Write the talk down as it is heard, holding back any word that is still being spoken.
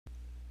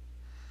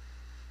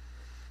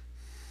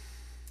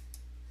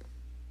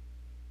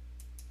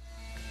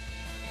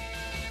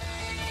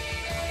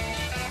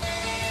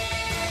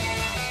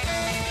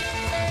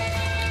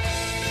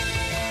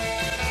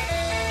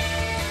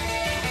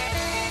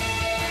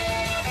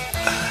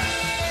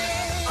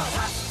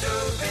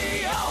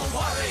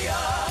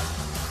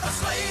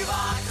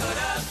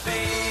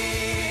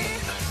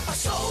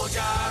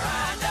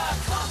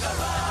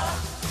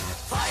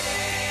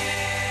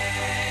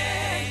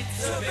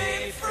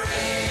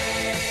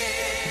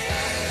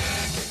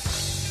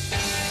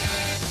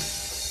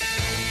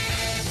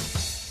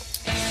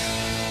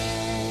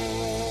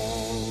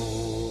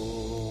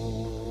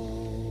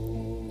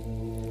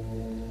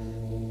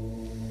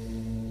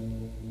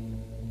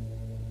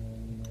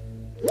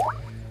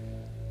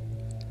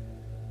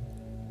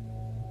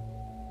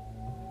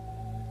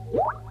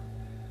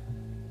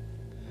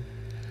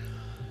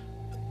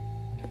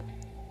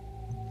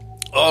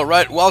All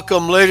right,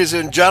 welcome, ladies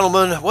and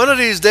gentlemen. One of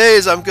these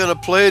days, I'm going to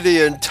play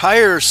the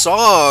entire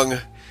song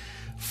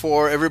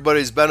for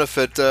everybody's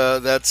benefit.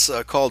 That's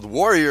called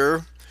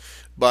Warrior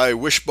by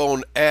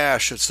Wishbone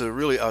Ash. It's a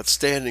really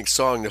outstanding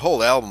song. The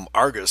whole album,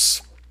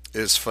 Argus,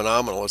 is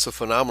phenomenal. It's a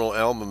phenomenal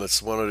album.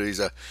 It's one of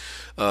these,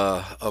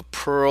 a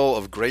pearl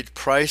of great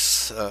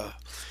price,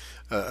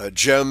 a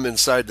gem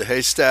inside the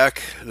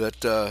haystack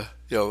that,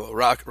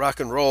 rock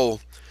and roll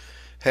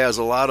has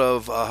a lot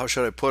of, how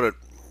should I put it,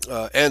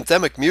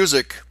 anthemic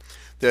music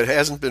that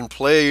hasn't been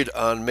played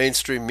on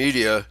mainstream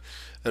media,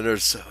 and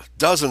there's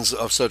dozens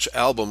of such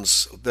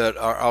albums that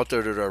are out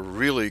there that are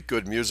really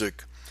good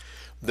music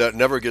that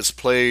never gets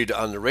played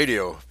on the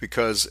radio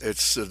because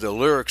it's the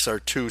lyrics are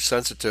too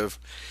sensitive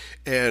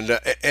and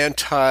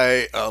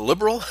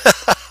anti-liberal.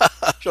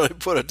 Should I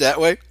put it that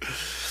way?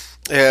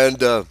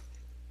 And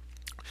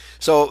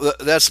so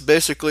that's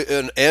basically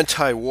an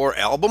anti-war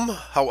album.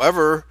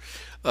 However,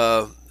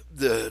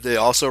 they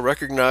also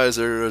recognize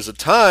there is a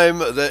time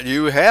that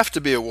you have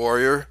to be a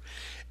warrior,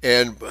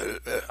 and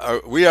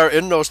we are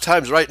in those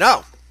times right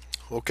now.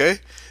 Okay?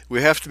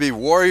 We have to be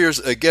warriors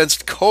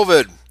against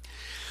COVID.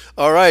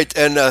 All right,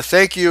 and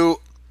thank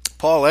you,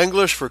 Paul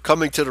English, for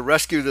coming to the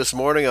rescue this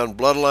morning on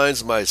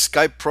Bloodlines. My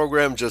Skype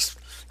program just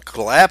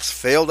collapsed,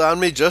 failed on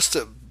me just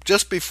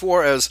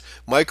before, as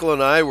Michael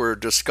and I were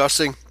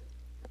discussing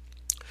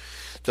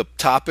the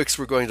topics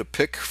we're going to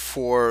pick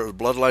for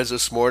Bloodlines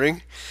this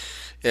morning.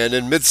 And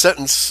in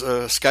mid-sentence,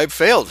 Skype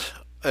failed.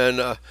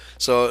 And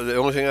so the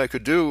only thing I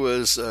could do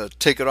was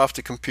take it off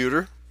the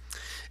computer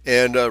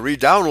and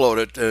re-download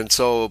it. And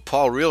so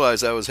Paul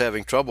realized I was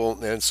having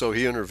trouble, and so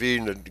he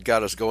intervened and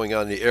got us going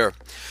on the air.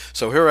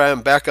 So here I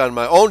am back on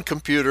my own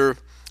computer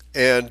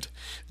and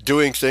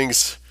doing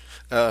things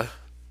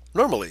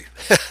normally.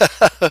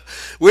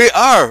 We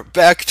are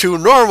back to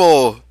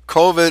normal,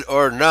 COVID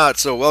or not.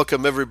 So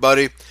welcome,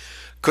 everybody.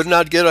 Could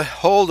not get a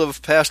hold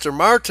of Pastor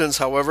Martins,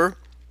 however.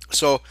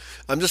 So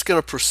I'm just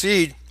going to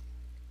proceed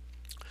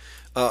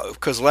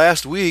because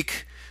last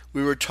week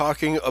we were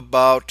talking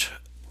about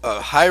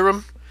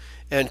Hiram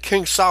and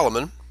King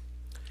Solomon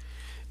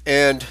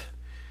and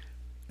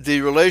the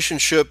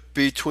relationship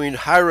between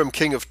Hiram,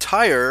 king of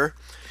Tyre,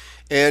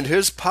 and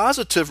his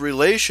positive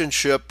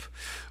relationship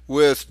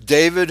with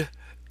David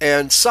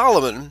and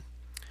Solomon.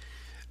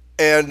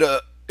 And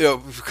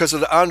because of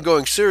the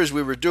ongoing series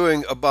we were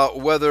doing about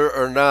whether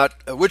or not,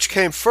 which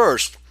came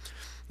first,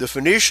 the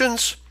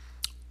Phoenicians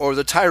or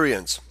the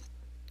Tyrians.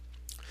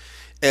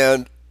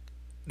 And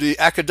the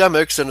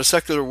academics in the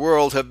secular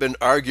world have been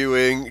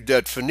arguing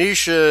that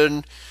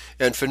Phoenicia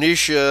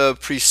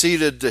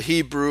preceded the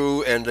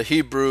Hebrew and the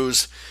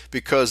Hebrews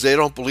because they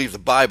don't believe the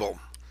Bible.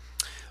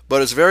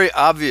 But it's very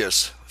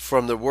obvious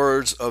from the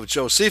words of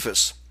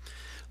Josephus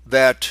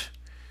that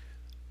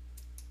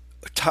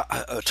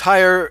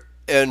Tyre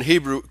and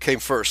Hebrew came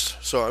first.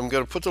 So I'm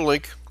going to put the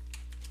link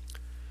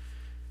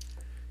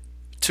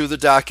to the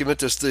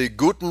document. It's the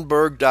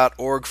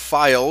Gutenberg.org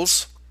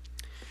files,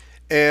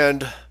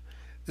 and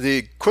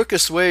the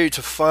quickest way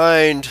to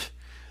find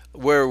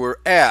where we're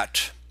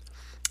at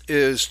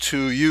is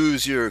to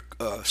use your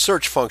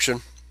search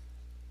function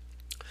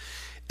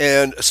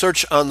and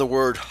search on the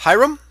word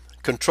Hiram,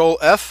 Control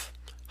F,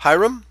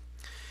 Hiram,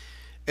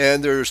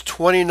 and there's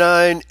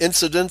 29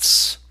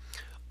 incidents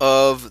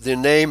of the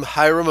name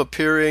Hiram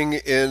appearing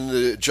in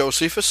the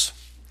Josephus.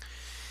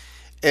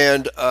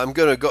 And I'm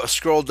going to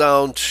scroll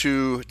down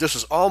to, this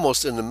is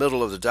almost in the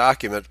middle of the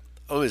document.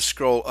 Let me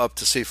scroll up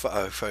to see if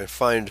I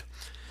find,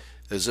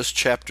 is this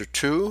chapter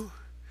 2?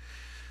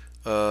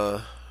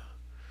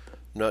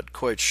 Not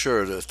quite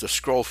sure. The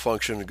scroll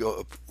function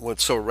went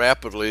so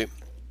rapidly,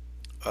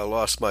 I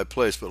lost my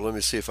place, but let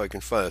me see if I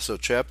can find it. So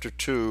chapter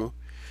 2.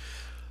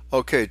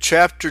 Okay,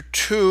 chapter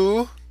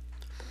 2,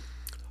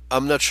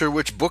 I'm not sure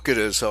which book it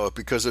is, though,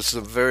 because it's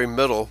the very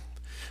middle,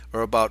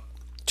 or about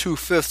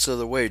 2/5 of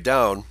the way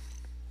down.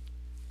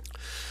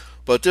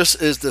 But this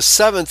is the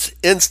 7th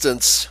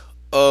instance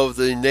of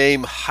the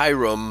name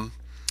Hiram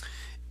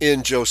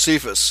in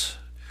Josephus.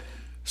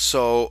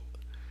 So,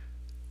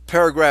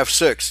 paragraph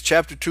 6,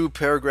 chapter 2,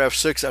 paragraph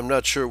 6, I'm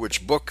not sure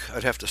which book.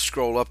 I'd have to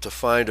scroll up to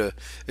find it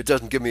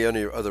doesn't give me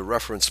any other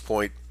reference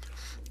point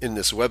in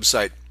this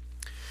website.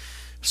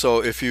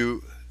 So if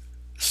you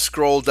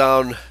scroll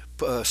down,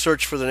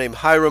 search for the name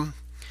Hiram,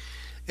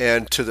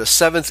 and to the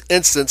 7th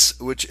instance,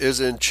 which is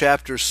in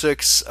chapter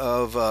 6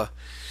 of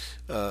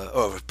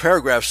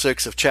paragraph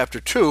 6 of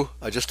chapter 2,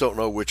 I just don't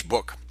know which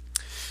book.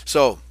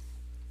 So,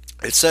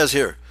 it says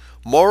here,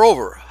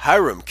 Moreover,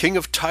 Hiram, king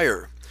of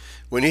Tyre,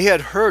 when he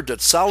had heard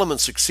that Solomon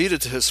succeeded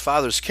to his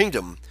father's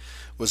kingdom,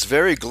 was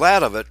very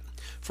glad of it,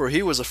 for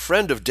he was a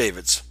friend of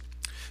David's.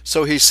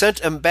 So he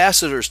sent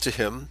ambassadors to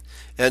him,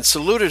 and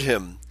saluted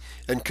him,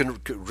 and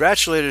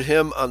congratulated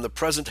him on the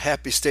present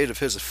happy state of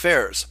his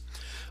affairs,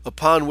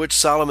 upon which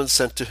Solomon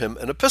sent to him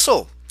an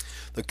epistle,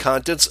 the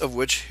contents of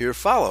which here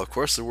follow. Of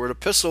course, the word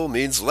epistle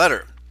means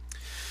letter.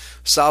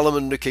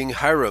 Solomon to King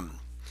Hiram.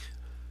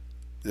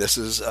 This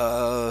is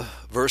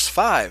verse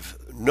 5.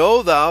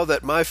 Know thou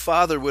that my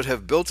father would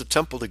have built a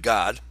temple to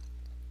God,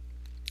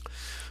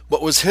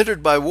 but was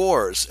hindered by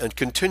wars and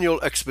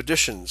continual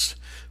expeditions,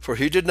 for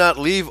he did not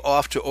leave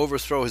off to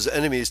overthrow his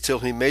enemies till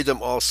he made them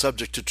all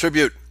subject to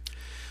tribute.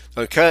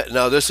 Okay,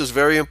 now this is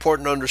very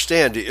important to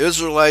understand. The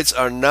Israelites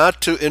are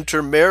not to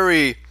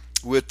intermarry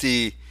with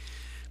the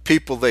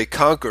people they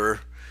conquer.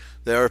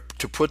 They are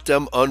to put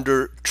them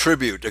under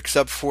tribute,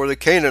 except for the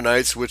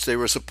Canaanites, which they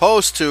were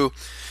supposed to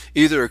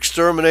either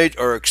exterminate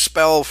or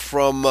expel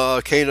from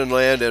Canaan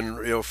land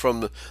and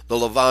from the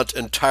Levant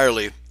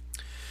entirely,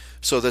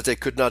 so that they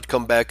could not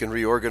come back and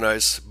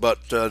reorganize.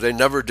 But they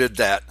never did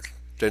that.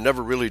 They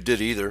never really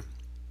did either.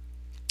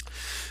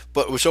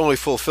 But which only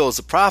fulfills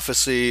the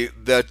prophecy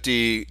that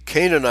the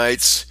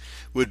Canaanites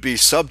would be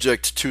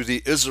subject to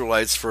the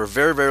Israelites for a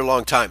very, very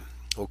long time.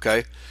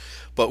 Okay?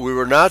 But we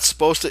were not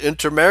supposed to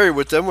intermarry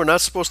with them. We're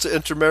not supposed to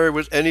intermarry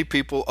with any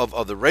people of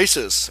other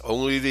races,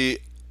 only the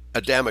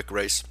Adamic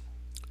race.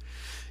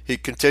 He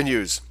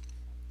continues,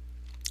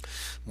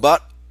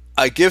 "But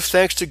I give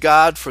thanks to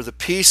God for the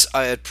peace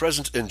I at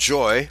present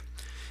enjoy,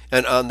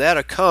 and on that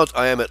account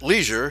I am at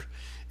leisure,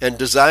 and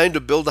design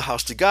to build a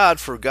house to God,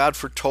 for God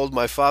foretold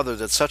my father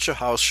that such a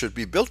house should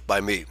be built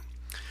by me.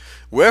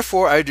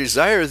 Wherefore I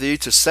desire thee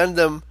to send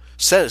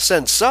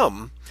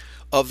some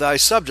of thy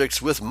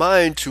subjects with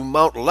mine to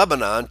Mount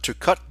Lebanon to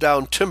cut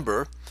down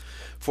timber,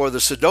 for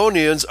the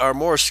Sidonians are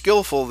more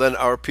skillful than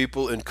our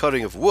people in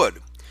cutting of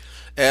wood.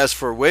 As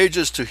for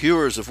wages to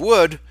hewers of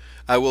wood,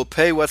 I will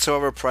pay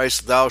whatsoever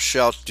price thou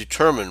shalt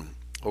determine."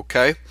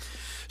 Okay?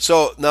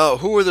 So now,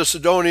 who were the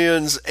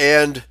Sidonians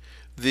and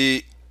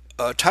the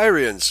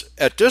Tyrians?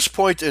 At this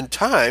point in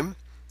time,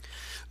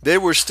 they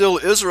were still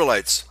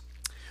Israelites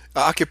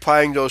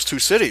occupying those two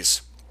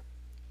cities,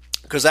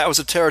 because that was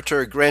a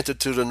territory granted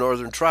to the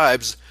northern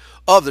tribes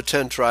of the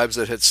 10 tribes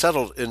that had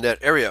settled in that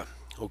area.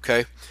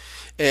 Okay?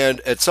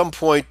 And at some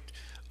point,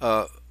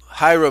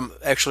 Hiram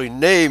actually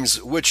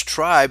names which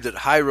tribe that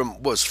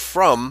Hiram was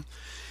from,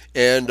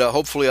 and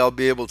hopefully I'll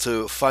be able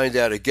to find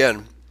that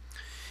again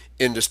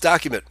in this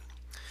document.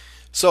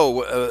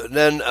 So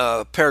then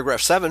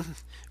paragraph 7,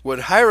 "When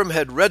Hiram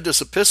had read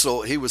this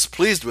epistle, he was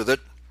pleased with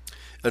it,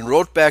 and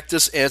wrote back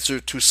this answer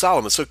to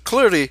Solomon." So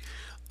clearly,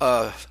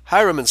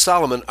 Hiram and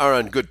Solomon are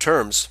on good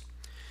terms,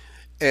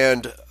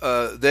 and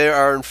they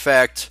are in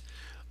fact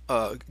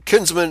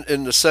kinsmen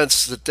in the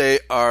sense that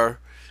they are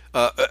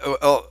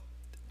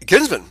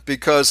kinsmen,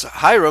 because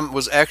Hiram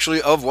was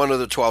actually of one of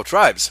the 12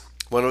 tribes,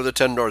 one of the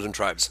 10 northern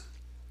tribes.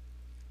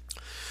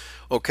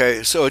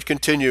 Okay, so it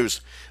continues.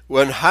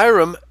 "When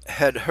Hiram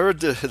had heard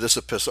this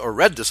epistle, or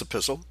read this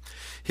epistle,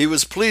 he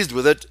was pleased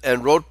with it,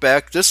 and wrote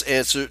back this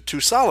answer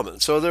to Solomon."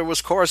 So there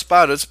was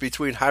correspondence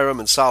between Hiram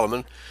and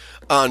Solomon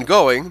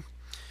ongoing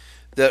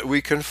that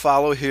we can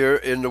follow here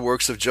in the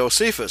works of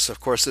Josephus. Of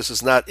course, this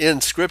is not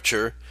in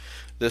Scripture.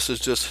 This is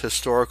just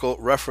historical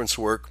reference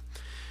work,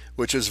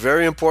 which is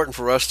very important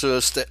for us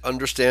to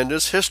understand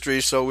this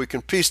history, so we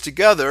can piece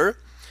together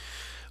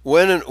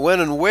when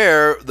and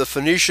where the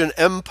Phoenician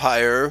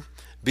Empire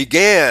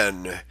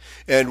began,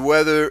 and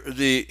whether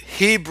the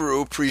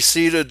Hebrew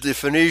preceded the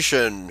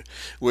Phoenician,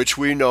 which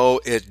we know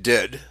it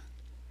did,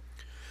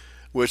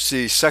 which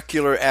the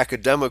secular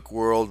academic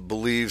world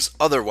believes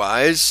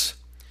otherwise,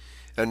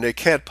 and they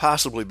can't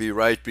possibly be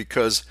right,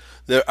 because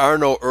there are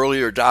no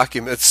earlier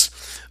documents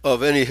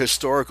of any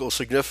historical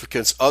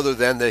significance other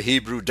than the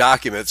Hebrew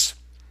documents.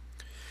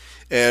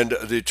 And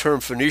the term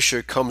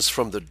Phoenicia comes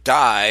from the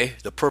dye,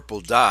 the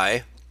purple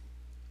dye,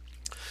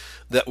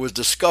 that was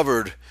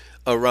discovered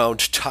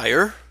around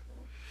Tyre.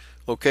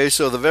 Okay,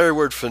 so the very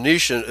word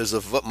Phoenician is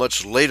of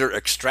much later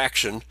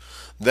extraction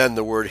than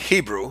the word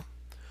Hebrew.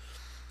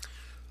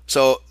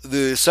 So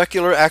the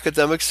secular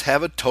academics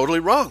have it totally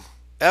wrong,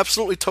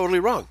 absolutely totally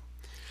wrong.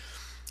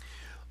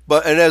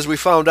 And as we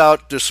found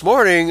out this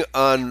morning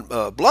on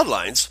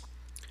Bloodlines,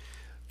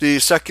 the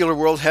secular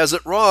world has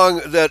it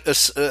wrong that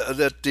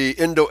the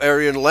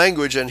Indo-Aryan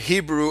language and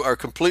Hebrew are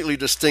completely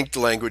distinct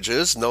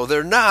languages. No,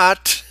 they're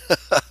not.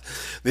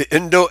 The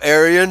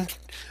Indo-Aryan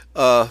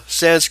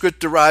Sanskrit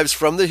derives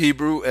from the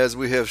Hebrew, as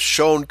we have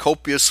shown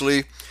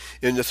copiously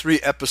in the 3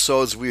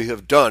 episodes we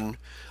have done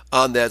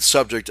on that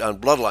subject on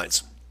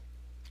Bloodlines.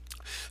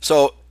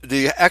 So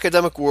the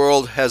academic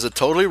world has it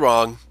totally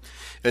wrong,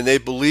 and they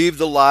believe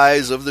the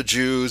lies of the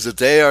Jews, that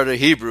they are the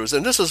Hebrews.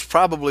 And this is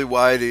probably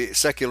why the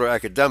secular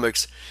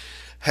academics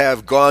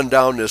have gone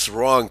down this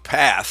wrong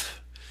path,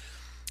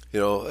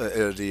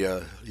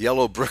 the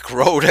yellow brick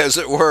road, as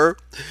it were,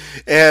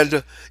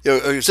 and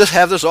just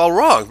have this all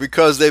wrong,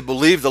 because they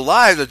believe the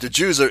lie that the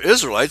Jews are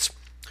Israelites,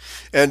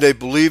 and they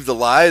believe the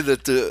lie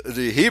that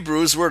the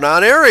Hebrews were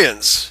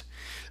non-Aryans.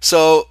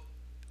 So,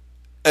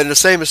 and the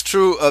same is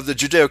true of the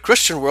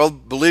Judeo-Christian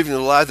world, believing the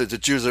lie that the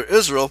Jews are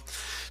Israel.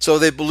 So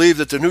they believe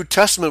that the New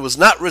Testament was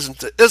not written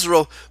to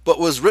Israel, but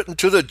was written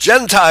to the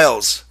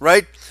Gentiles,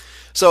 right?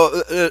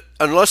 So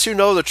unless you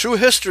know the true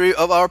history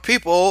of our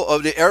people,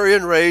 of the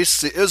Aryan race,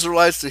 the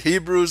Israelites, the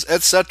Hebrews,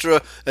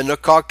 etc., and the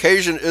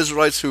Caucasian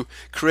Israelites who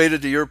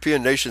created the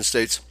European nation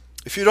states,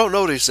 if you don't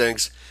know these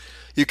things,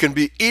 you can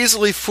be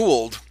easily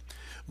fooled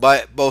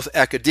by both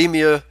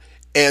academia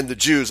and the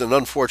Jews. And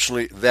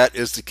unfortunately, that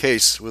is the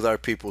case with our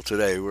people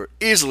today. We're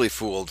easily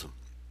fooled.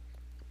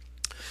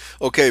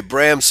 Okay,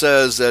 Bram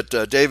says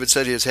that David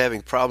said he is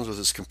having problems with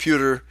his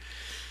computer,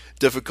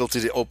 difficulty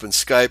to open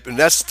Skype, and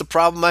that's the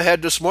problem I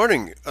had this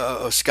morning.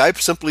 Skype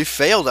simply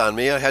failed on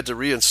me. I had to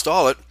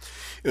reinstall it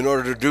in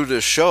order to do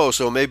this show,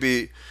 so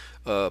maybe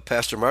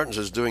Pastor Martins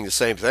is doing the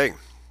same thing.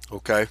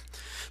 Okay,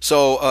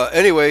 so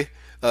anyway,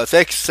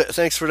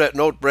 thanks for that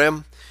note,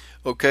 Bram.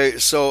 Okay,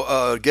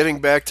 so getting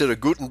back to the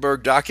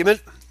Gutenberg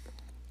document,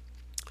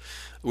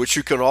 which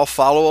you can all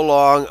follow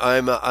along.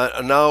 I'm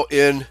now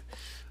in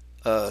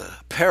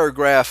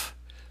paragraph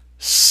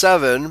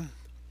 7,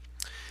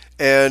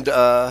 and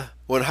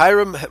when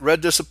Hiram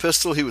read this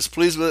epistle, he was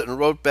pleased with it and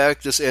wrote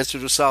back this answer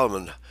to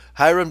Solomon.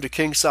 Hiram to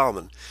King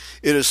Solomon,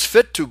 it is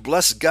fit to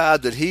bless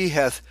God that he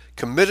hath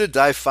committed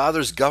thy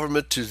father's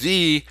government to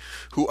thee,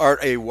 who art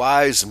a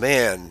wise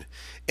man,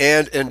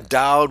 and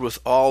endowed with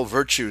all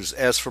virtues.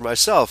 As for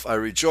myself, I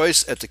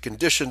rejoice at the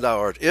condition thou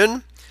art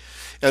in,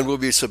 and will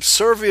be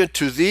subservient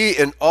to thee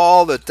in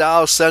all that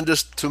thou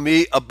sendest to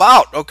me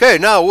about. Okay,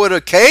 now would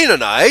a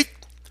Canaanite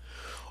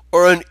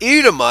or an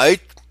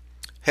Edomite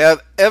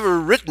have ever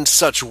written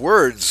such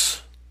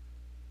words?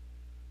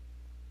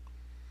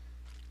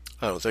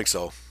 I don't think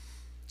so.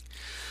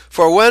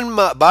 For when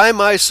by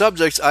my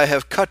subjects I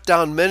have cut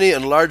down many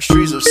and large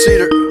trees of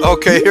cedar.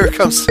 Okay, here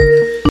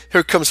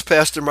comes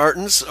Pastor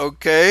Martins.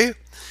 Okay.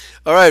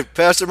 All right,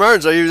 Pastor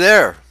Martins, are you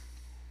there?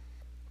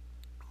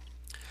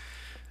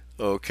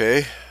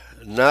 Okay.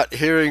 Not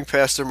hearing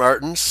Pastor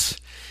Martins.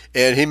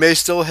 And he may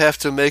still have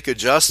to make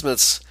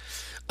adjustments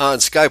on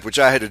Skype, which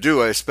I had to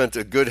do. I spent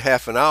a good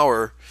half an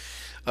hour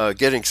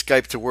getting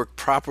Skype to work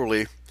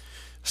properly.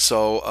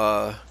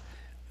 So,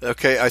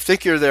 okay, I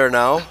think you're there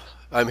now.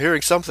 I'm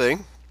hearing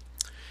something.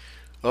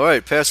 All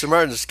right, Pastor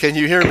Martins, can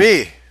you hear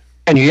me?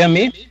 Can you hear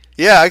me?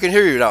 Yeah, I can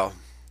hear you now.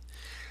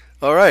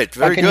 All right,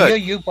 very good. I can hear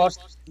you,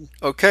 Pastor.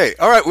 Okay,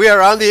 all right, we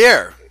are on the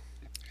air.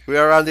 We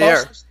are on the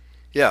air.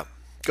 Yeah,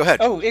 go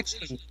ahead. Oh,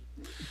 excellent.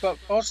 But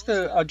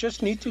Pastor, I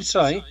just need to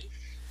say,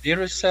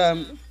 there is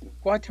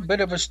quite a bit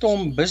of a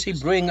storm busy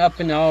brewing up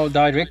in our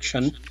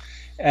direction.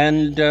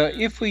 And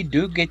if we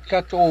do get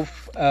cut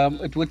off,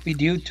 it would be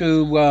due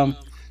to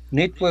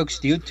networks,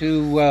 due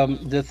to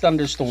the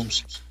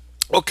thunderstorms.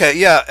 Okay,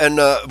 yeah, and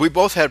we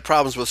both had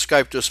problems with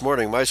Skype this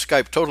morning. My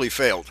Skype totally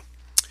failed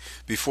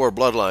before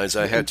Bloodlines.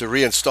 I had to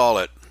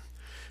reinstall it.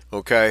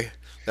 Okay,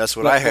 that's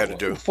what I had to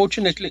do.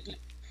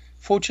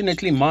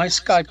 Fortunately, my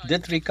Skype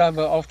did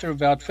recover after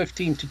about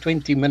 15 to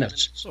 20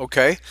 minutes.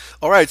 Okay,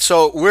 all right,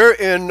 so we're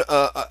in,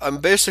 I'm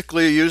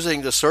basically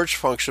using the search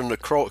function, the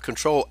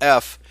Control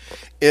F,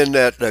 in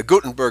that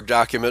Gutenberg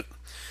document,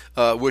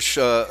 which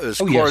is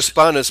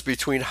correspondence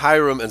between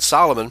Hiram and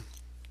Solomon.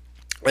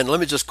 And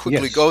let me just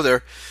quickly go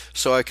there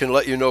so I can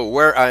let you know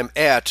where I'm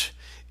at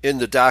in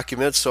the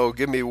document. So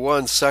give me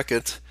 1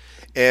 second.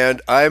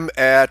 And I'm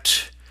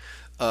at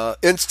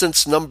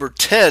instance number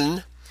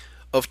 10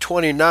 of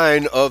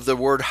 29 of the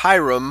word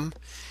Hiram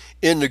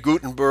in the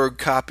Gutenberg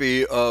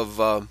copy of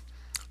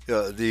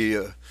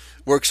the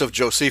works of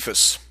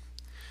Josephus.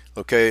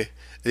 Okay,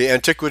 the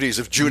Antiquities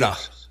of Judah.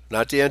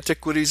 Not the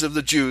Antiquities of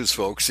the Jews,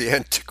 folks. The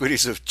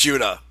Antiquities of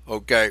Judah.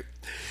 Okay.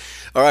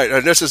 All right,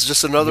 and this is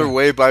just another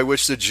way by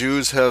which the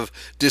Jews have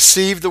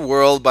deceived the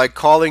world by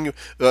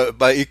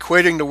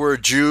equating the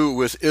word Jew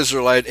with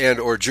Israelite and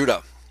or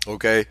Judah,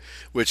 okay,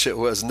 which it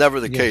was never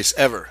the case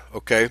ever,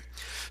 okay.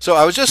 So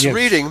I was just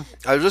reading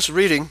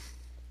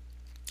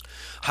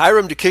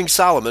Hiram to King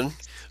Solomon,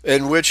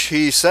 in which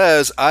he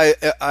says,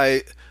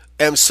 I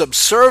am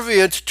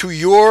subservient to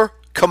your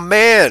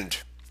command.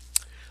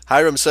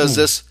 Hiram says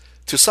this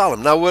to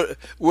Solomon. Now,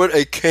 would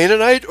a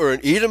Canaanite or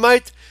an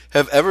Edomite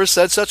have ever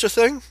said such a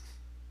thing?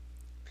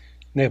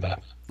 Never.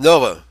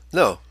 No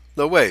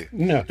way.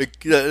 No.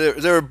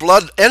 They're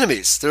blood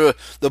enemies.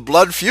 The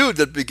blood feud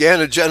that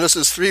began in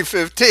Genesis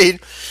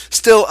 3:15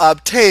 still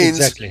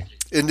obtains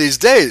in these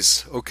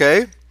days,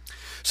 okay?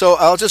 So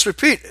I'll just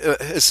repeat.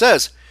 It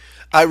says,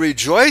 I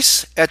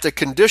rejoice at the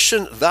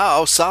condition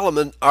thou,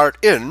 Solomon, art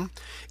in,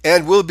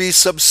 and will be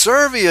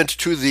subservient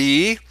to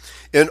thee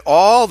in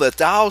all that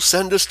thou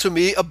sendest to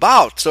me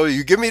about. So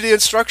you give me the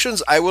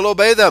instructions, I will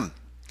obey them.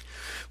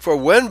 For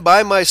when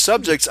by my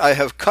subjects I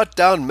have cut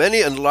down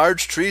many and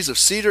large trees of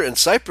cedar and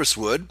cypress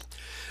wood,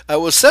 I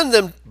will send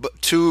them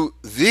to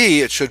thee,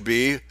 it should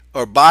be,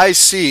 or by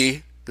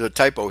sea, the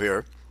typo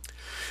here,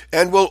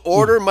 and will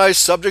order my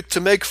subject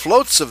to make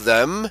floats of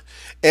them,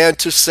 and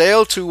to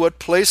sail to what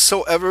place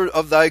soever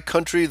of thy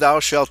country thou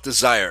shalt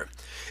desire,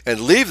 and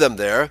leave them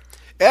there,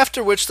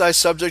 after which thy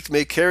subject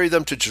may carry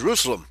them to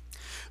Jerusalem.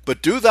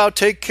 But do thou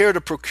take care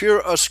to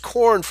procure us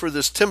corn for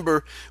this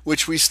timber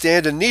which we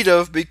stand in need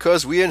of,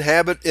 because we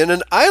inhabit in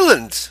an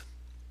island.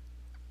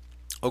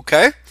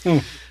 Okay?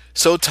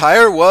 So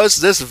Tyre was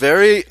this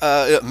very,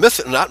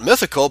 not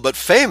mythical, but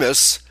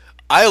famous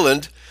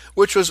island,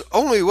 which was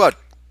only what?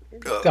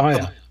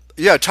 Tyre.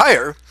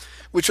 Tyre,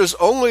 which was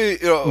only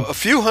a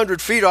few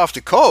hundred feet off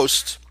the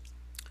coast.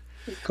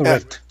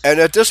 Correct. And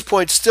at this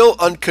point still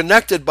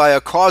unconnected by a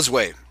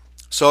causeway.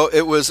 So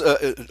it was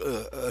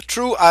a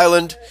true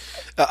island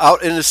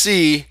out in the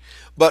sea,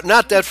 but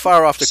not that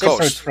far off the Separate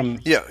coast. from,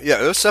 Yeah,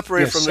 yeah, it was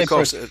separated yes, from the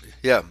coast. separate,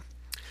 Yeah.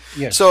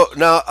 yes. So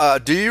now,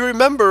 do you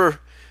remember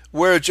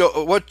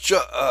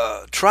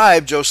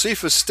tribe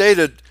Josephus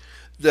stated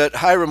that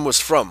Hiram was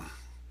from?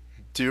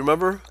 Do you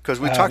remember? Because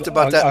we talked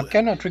about that. I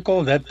cannot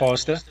recall that,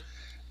 Pastor.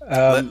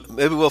 Um,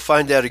 Maybe we'll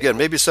find that again.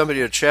 Maybe somebody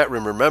in the chat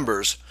room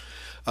remembers,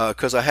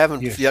 because I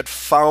haven't yes. yet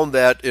found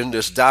that in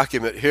this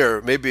document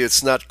here. Maybe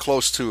it's not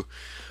close to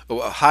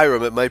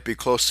Hiram. It might be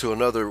close to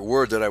another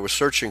word that I was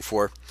searching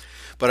for.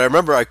 But I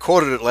remember I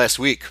quoted it last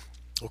week.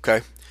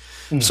 Okay.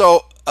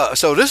 So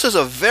this is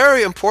a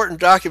very important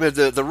document.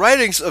 The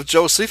writings of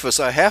Josephus,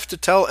 I have to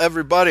tell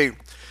everybody,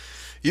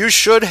 you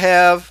should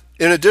have,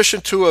 in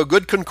addition to a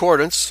good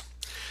concordance.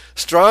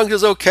 Strong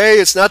is okay.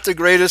 It's not the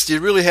greatest. You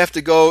really have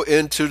to go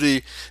into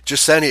the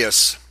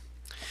Josephus,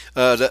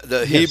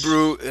 the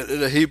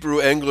Yes.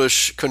 Hebrew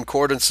English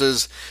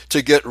concordances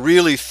to get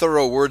really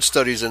thorough word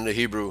studies in the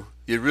Hebrew.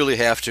 You really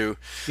have to.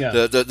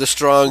 Yeah. The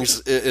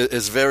Strong's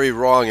is very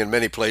wrong in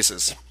many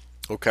places.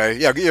 Okay.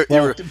 Yeah.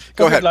 Well, Go put it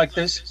ahead. like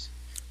this,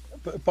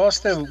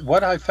 Pastor.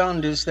 What I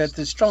found is that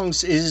the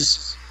Strong's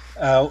is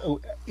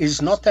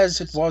not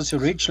as it was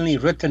originally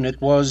written. It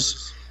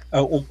was,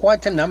 or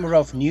quite a number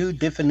of new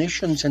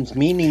definitions and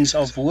meanings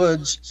of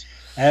words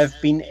have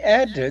been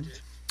added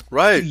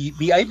Right. to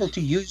be able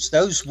to use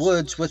those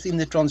words within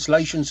the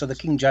translations of the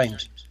King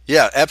James.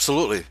 Yeah,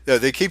 absolutely. Yeah,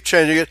 they keep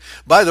changing it.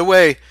 By the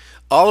way,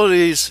 all of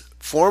these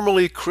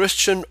formerly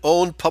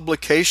Christian-owned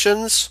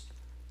publications,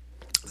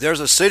 there's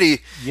a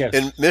city Yes.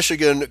 in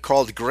Michigan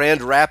called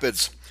Grand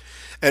Rapids,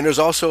 and there's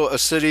also a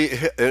city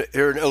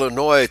here in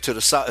Illinois to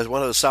the south,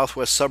 one of the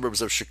southwest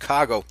suburbs of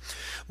Chicago.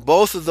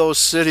 Both of those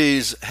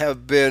cities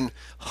have been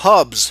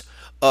hubs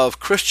of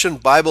Christian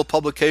Bible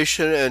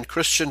publication and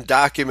Christian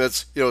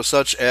documents,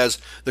 such as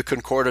the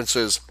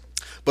concordances.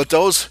 But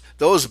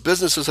those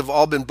businesses have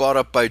all been bought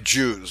up by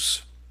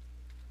Jews.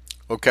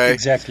 Okay?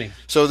 Exactly.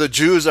 So the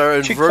Jews are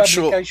in Chick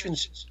virtual.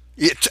 publications.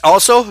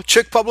 Also,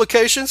 chick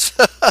publications?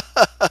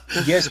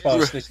 Yes,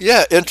 Pastor.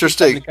 Yeah, Chick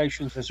interesting.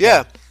 publications as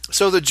Yeah. well.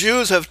 So the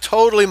Jews have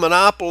totally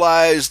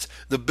monopolized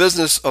the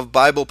business of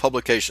Bible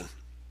publication.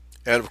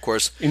 And, of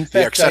course, In the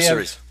fact, they have,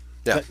 accessories.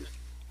 Yeah.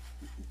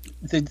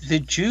 the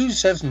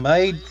Jews have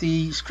made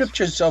the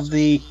scriptures of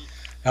the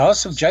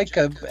house of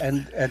Jacob,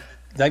 and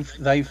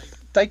they've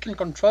taken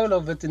control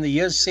of it in the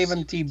year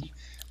 70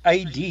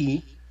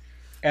 AD,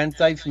 and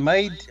they've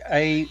made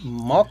a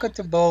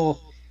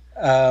marketable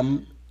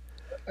um,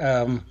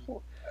 um,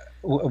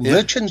 Yeah.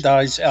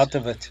 merchandise out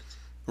of it.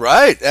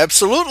 Right,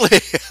 absolutely.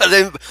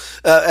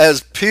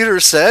 As Peter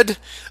said,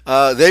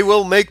 they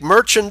will make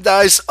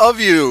merchandise of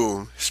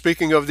you.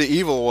 Speaking of the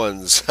evil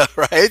ones,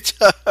 right?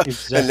 And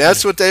that's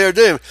Exactly. what they are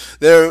doing.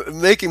 They're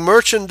making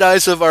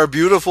merchandise of our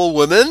beautiful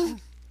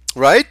women,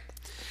 right?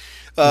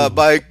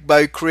 Mm.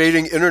 By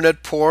creating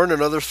internet porn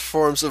and other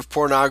forms of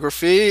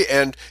pornography,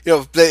 and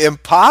they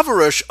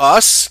impoverish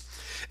us.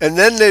 And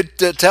then they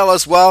tell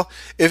us, well,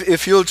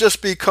 if you'll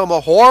just become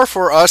a whore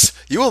for us,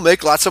 you will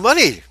make lots of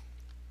money.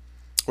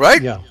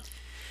 Right? Yeah.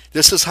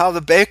 This is how the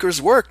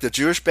bankers work. The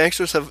Jewish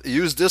bankers have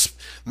used this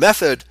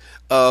method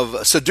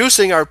of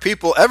seducing our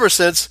people ever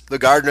since the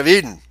Garden of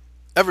Eden.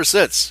 Ever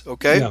since,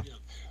 okay? Yeah.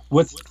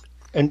 With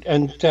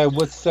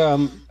with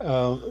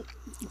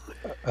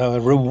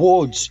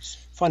rewards,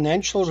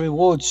 financial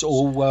rewards,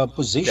 or Yeah,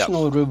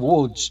 positional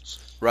rewards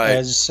right.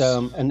 as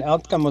an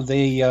outcome of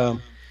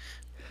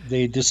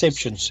the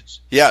deceptions.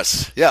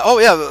 Yes. Yeah. Oh,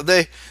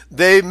 yeah.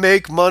 They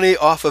make money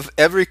off of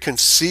every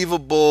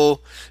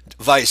conceivable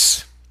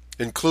vice,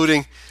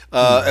 including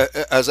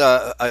Mm. as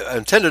I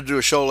intended to do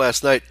a show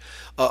last night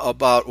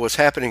about what's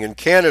happening in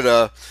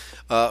Canada,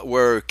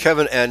 where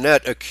Kevin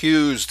Annett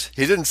accused.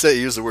 He didn't say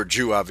he used the word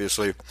Jew,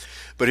 obviously,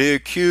 but he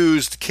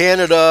accused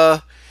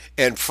Canada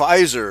and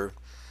Pfizer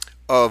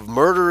of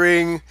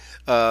murdering.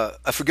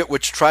 I forget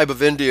which tribe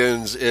of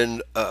Indians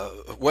in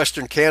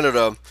Western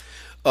Canada,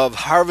 of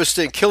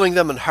killing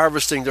them and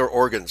harvesting their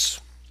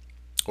organs.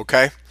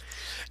 Okay?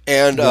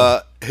 And Yeah.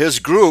 his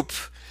group,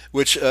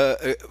 which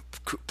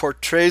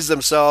portrays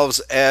themselves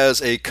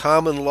as a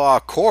common law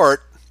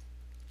court,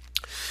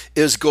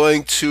 is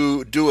going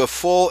to do a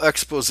full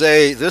expose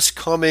this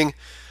coming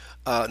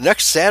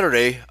next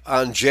Saturday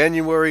on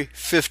January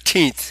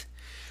 15th.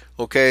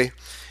 Okay?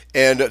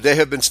 And they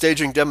have been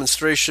staging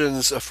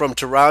demonstrations from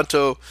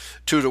Toronto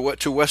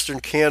to Western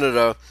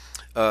Canada,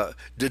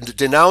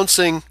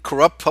 denouncing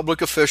corrupt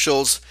public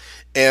officials,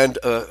 and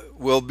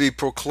will be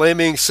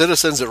proclaiming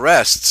citizens'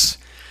 arrests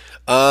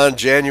on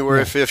January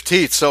Yeah.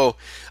 15th. So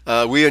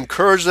we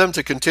encourage them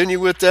to continue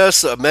with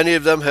this. Many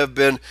of them have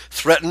been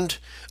threatened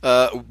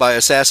by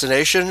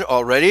assassination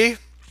already.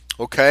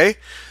 Okay?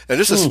 And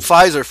this is Mm.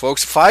 Pfizer,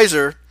 folks.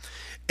 Pfizer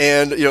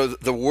and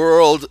the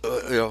world,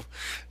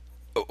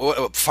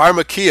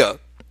 Pharmacia,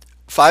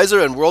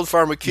 Pfizer and World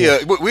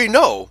Pharmacia. Yes. We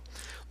know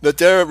that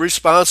they're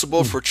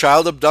responsible Mm. for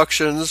child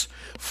abductions,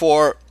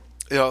 for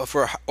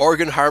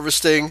organ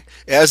harvesting,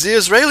 as the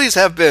Israelis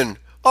have been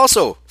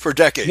also for Yes.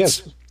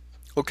 decades.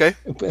 Okay.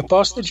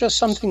 Pastor, just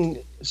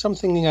something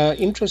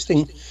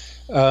interesting.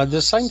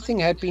 The same thing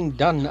had been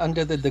done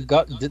under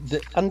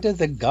under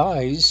the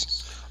guise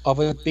of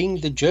it being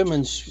the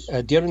Germans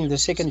during the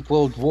Second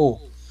World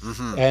War,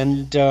 Hmm.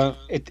 and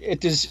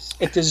it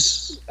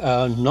is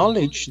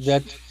knowledge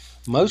that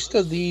most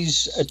of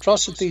these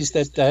atrocities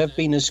that have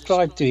been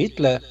ascribed to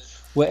Hitler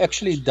were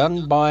actually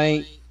done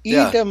by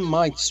Yeah.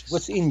 Edomites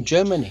within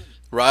Germany.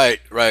 Right,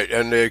 right,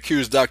 and they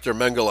accused Dr.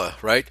 Mengele,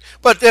 right?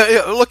 But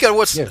look at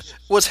Yes,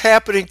 what's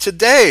happening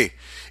today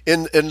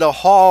in the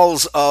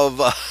halls of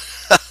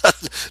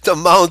the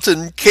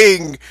Mountain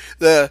King,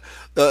 the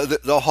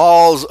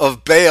halls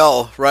of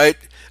Baal, right?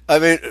 I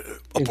mean,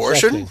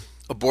 abortion, exactly,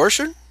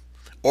 abortion,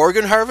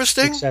 organ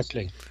harvesting,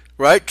 exactly.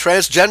 right?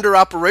 Transgender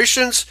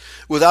operations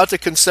without the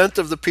consent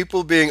of the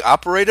people being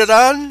operated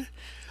on.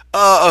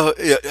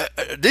 Yeah,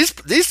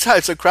 these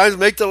types of crimes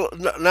make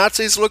the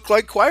Nazis look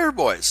like choir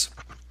boys,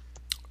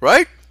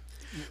 right?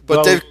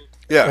 But they, Well,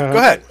 yeah, go uh,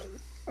 ahead.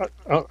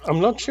 I'm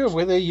not sure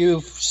whether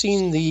you've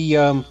seen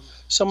the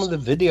some of the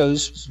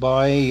videos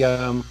by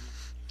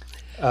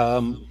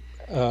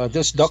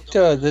this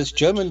doctor, this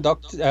German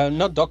doctor,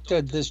 not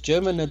doctor, this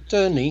German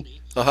attorney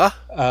Uh huh.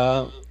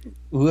 uh,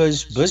 who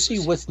is busy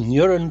with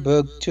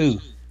Nuremberg too.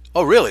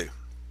 Oh, really?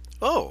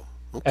 Oh,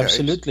 okay.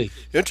 Absolutely.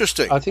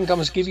 Interesting. I think I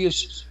must give you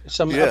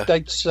some Yeah,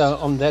 updates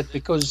on that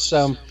because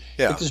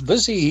yeah. it is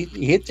busy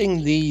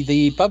hitting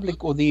the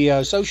public or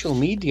the social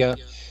media,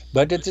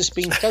 but it is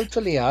being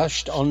totally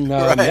hushed on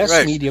Right, mass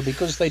right. media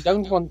because they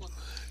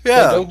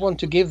Yeah, don't want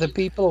to give the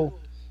people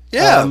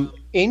yeah.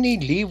 any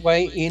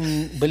leeway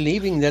in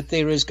believing that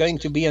there is going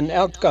to be an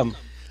outcome.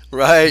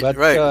 Right, But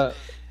right. and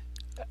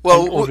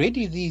Well,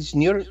 already these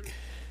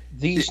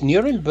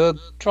Nuremberg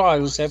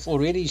trials have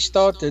already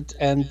started,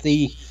 and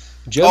the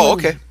oh,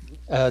 okay.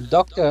 German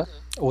doctor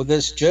or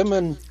this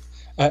German,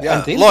 and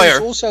Yeah, then there's lawyer.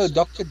 also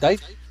Dr.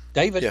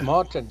 David Yeah,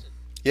 Martin.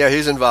 yeah.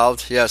 He's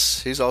involved.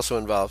 Yes, he's also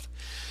involved.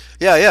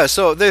 Yeah, yeah.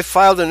 So they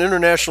filed an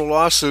international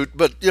lawsuit,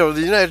 but the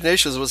United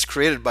Nations was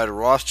created by the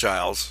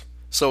Rothschilds.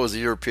 So was the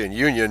European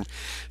Union.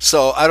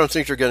 So I don't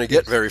think they're going to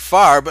get Yes, very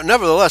far. But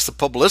nevertheless, the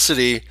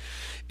publicity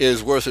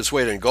is worth its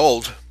weight in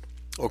gold.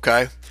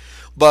 Okay,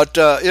 but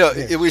we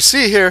yes.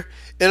 see here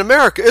in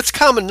America, it's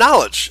common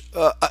knowledge.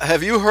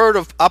 Have you heard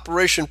of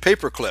Operation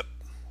Paperclip?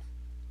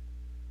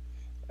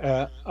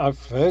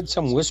 I've heard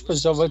some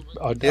whispers of it.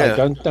 I Yeah.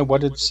 don't know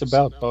what it's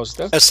about,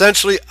 Pastor.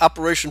 Essentially,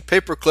 Operation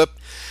Paperclip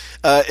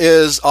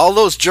is all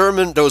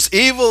those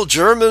evil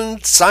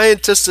German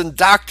scientists and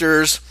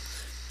doctors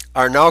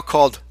are now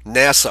called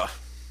NASA,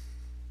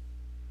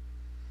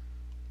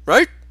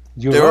 right?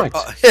 You're They're, right.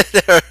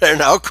 they're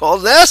now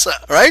called NASA,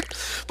 right?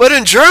 But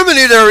in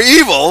Germany, they're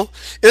evil.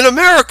 In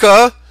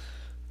America,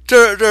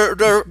 they're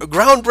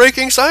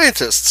groundbreaking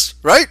scientists,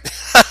 right?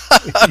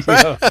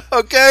 Right? Yeah.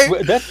 Okay.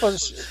 Well, that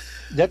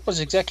was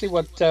exactly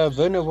what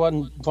Werner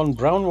von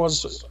Braun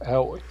was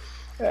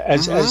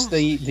as Hmm.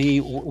 the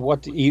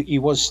what he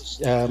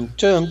was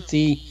termed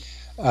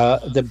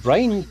the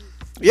brain,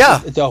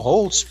 Yeah. the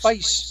whole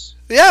space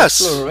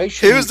Yes.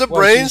 Here's exploration the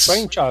was his brains.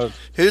 brainchild.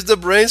 Here's the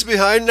brains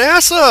behind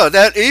NASA.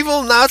 That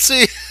evil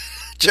Nazi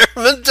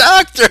German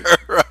doctor,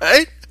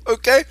 right?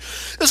 Okay.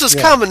 This is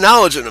Yeah. common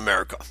knowledge in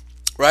America,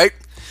 right?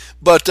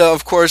 But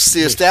of course,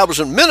 the Yes.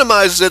 establishment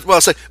minimizes it.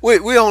 Well, say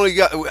we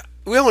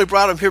only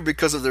brought them here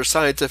because of their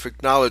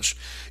scientific knowledge,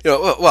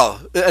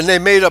 well, and they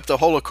made up the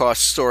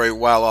Holocaust story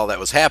while all that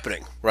was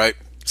happening, right?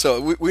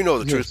 So we know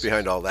the truth Yes.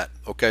 behind all that.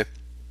 Okay.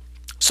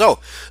 So,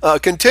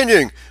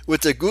 continuing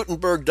with the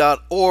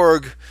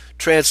Gutenberg.org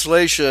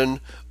translation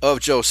of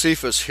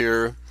Josephus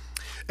here,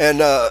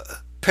 and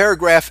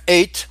paragraph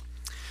 8,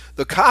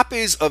 the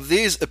copies of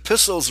these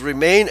epistles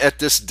remain at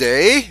this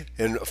day,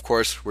 and of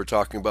course we're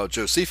talking about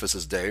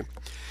Josephus's day,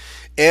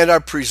 and are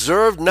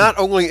preserved not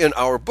only in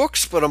our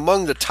books but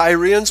among the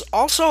Tyrians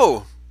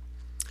also.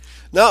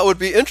 Now it would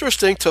be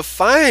interesting to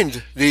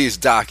find these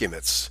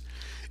documents.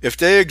 If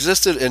they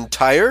existed in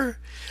Tyre,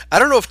 I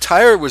don't know if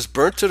Tyre was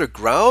burnt to the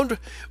ground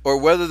or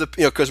whether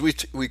because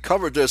we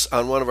covered this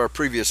on one of our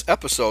previous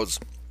episodes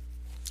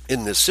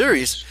in this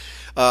series. Yes.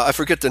 I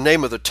forget the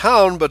name of the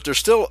town, but there's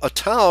still a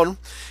town.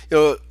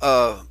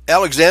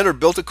 Alexander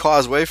built a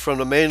causeway from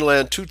the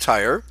mainland to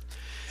Tyre,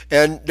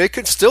 and they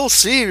could still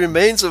see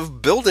remains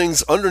of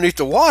buildings underneath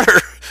the water,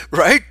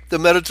 right? The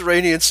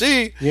Mediterranean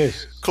Sea,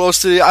 Yes. close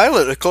to the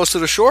island, close to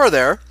the shore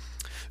there.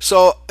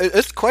 So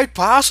it's quite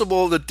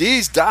possible that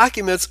these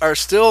documents are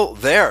still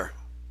there.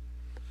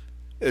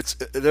 It's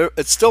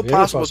still Very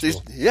possible. These,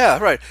 possible. yeah,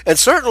 right, and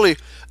certainly,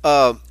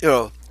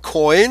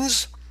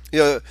 coins.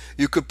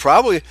 You could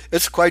probably.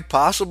 It's quite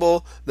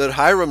possible that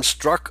Hiram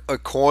struck a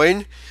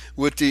coin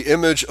with the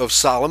image of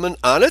Solomon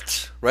on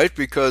it, right?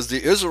 Because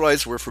the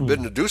Israelites were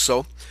forbidden to do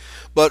so.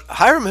 But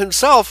Hiram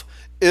himself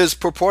is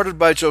purported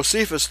by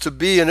Josephus to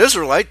be an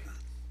Israelite,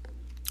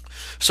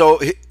 so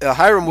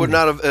Hiram would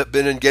not have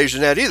been engaged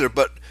in that either.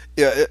 But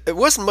it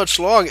wasn't much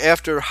long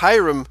after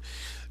Hiram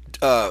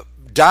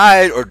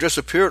died or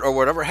disappeared or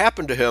whatever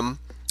happened to him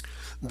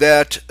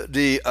that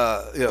the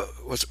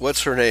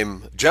what's her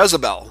name,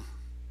 Jezebel,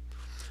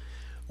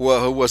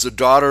 who was the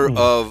daughter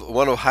of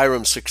one of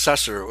Hiram's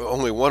successor,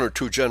 only one or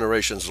two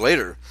generations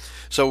later.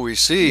 So we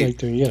see,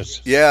 Later,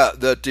 yes. yeah,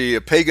 that the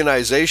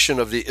paganization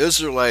of the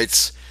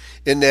Israelites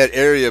in that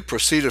area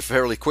proceeded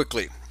fairly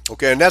quickly.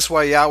 Okay, and that's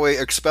why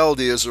Yahweh expelled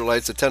the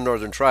Israelites, the 10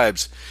 northern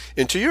tribes,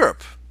 into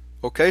Europe.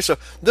 Okay, so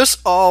this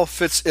all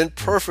fits in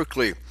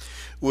perfectly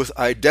with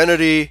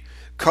identity,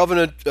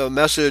 covenant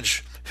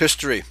message,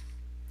 history.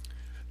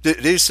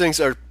 These things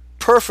are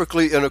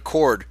perfectly in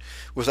accord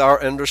with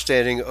our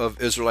understanding of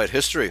Israelite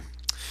history.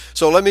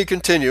 So let me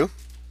continue.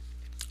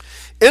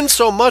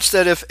 Insomuch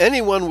that if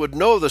anyone would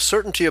know the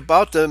certainty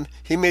about them,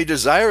 he may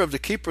desire of the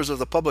keepers of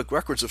the public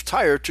records of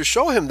Tyre to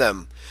show him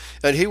them,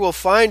 and he will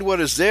find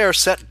what is there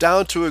set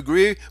down to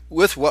agree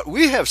with what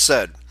we have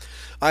said.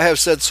 I have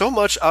said so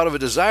much out of a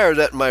desire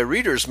that my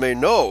readers may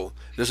know,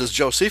 this is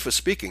Josephus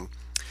speaking,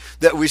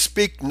 that we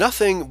speak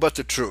nothing but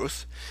the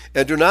truth,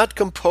 and do not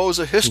compose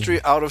a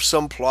history out of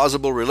some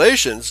plausible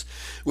relations,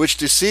 which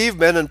deceive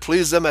men and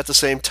please them at the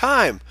same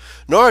time,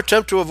 nor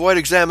attempt to avoid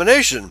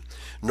examination,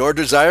 nor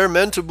desire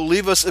men to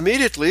believe us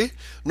immediately,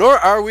 nor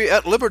are we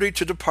at liberty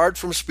to depart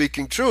from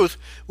speaking truth,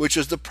 which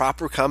is the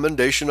proper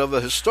commendation of a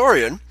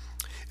historian,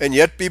 and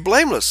yet be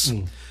blameless.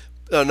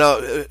 Now,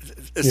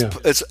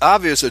 it's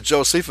obvious that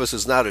Josephus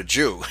is not a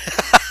Jew,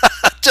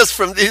 just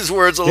from these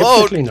words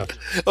alone. Definitely not.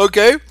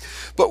 Okay?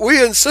 But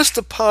we insist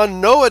upon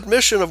no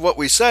admission of what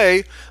we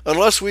say,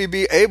 unless we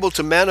be able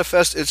to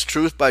manifest its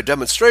truth by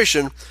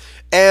demonstration,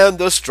 and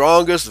the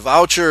strongest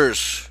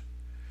vouchers.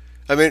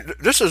 I mean,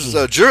 this is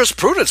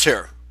jurisprudence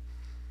here.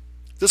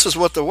 This is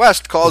what the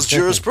West calls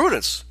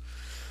jurisprudence.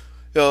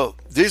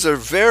 These are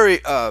very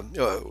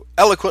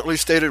eloquently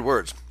stated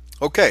words.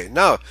 Okay,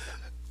 now,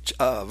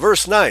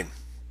 verse 9,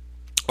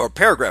 or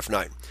paragraph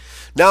 9.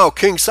 Now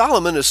King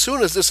Solomon, as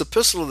soon as this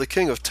epistle of the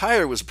king of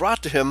Tyre was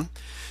brought to him,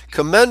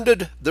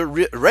 commended the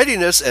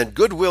readiness and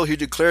goodwill he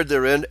declared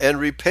therein, and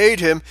repaid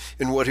him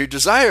in what he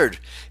desired.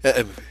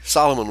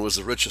 Solomon was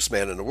the richest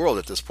man in the world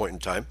at this point in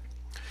time.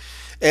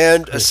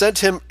 And sent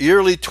him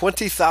yearly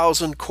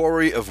 20,000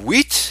 cori of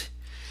wheat,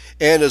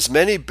 and as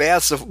many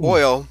baths of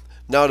oil.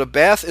 Now the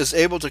bath is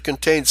able to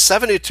contain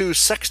 72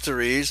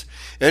 sextaries,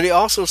 and he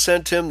also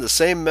sent him the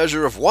same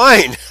measure of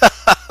wine.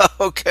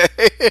 Okay.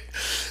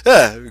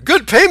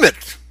 Good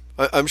payment.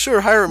 I'm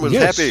sure Hiram was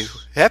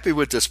happy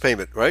with this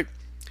payment, right?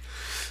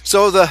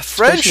 So the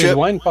friendship... Especially the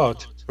wine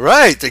part.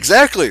 Right,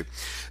 exactly.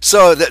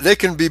 So that they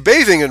can be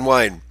bathing in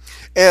wine.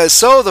 And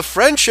so the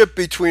friendship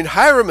between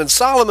Hiram and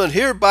Solomon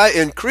hereby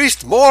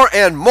increased more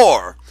and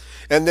more,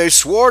 and they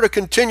swore to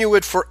continue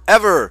it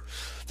forever.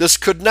 This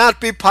could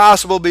not be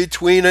possible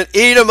between an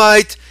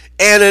Edomite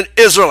and an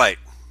Israelite.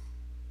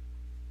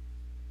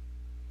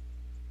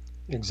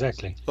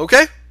 Exactly.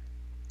 Okay?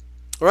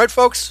 All right,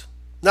 folks?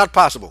 Not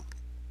possible.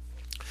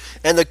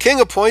 And the king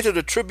appointed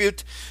a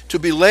tribute to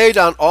be laid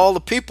on all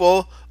the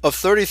people of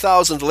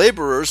 30,000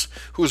 laborers,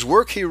 whose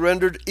work he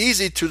rendered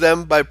easy to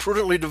them by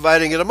prudently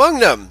dividing it among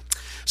them.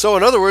 So,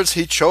 in other words,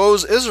 he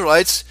chose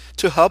Israelites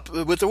to help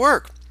with the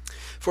work.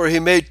 For he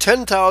made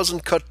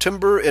 10,000 cut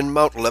timber in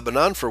Mount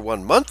Lebanon for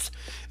 1 month,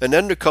 and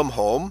then to come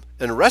home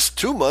and rest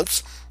 2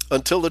 months,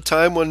 until the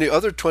time when the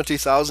other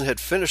 20,000 had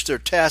finished their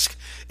task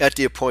at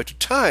the appointed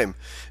time.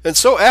 And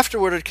so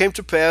afterward it came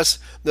to pass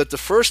that the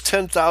first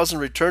 10,000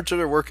 returned to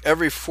their work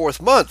every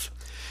 4th month.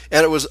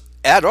 And it was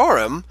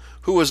Adoram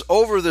who was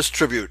over this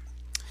tribute.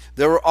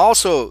 There were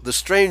also the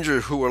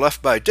strangers who were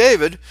left by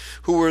David,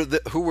 who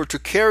were to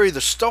carry the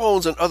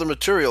stones and other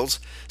materials,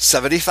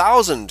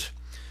 70,000.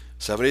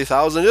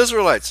 70,000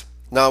 Israelites.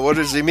 Now, what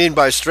does he mean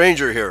by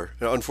stranger here?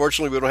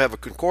 Unfortunately, we don't have a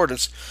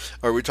concordance.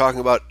 Are we talking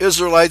about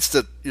Israelites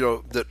that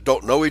that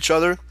don't know each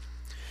other,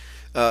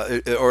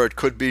 or it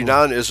could be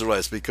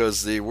non-Israelites,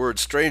 because the word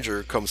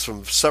stranger comes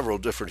from several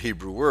different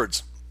Hebrew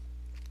words.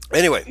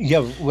 Anyway.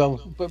 Yeah, well,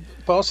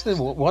 Pastor,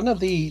 one of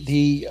the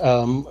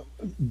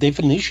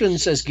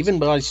definitions as given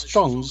by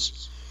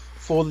Strong's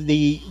for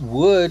the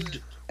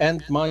word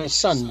 "and my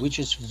son," which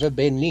is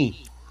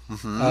vebeni,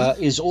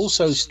 is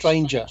also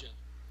stranger.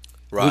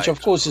 Right. Which,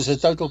 of course, is a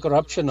total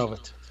corruption of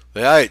it.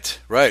 Right.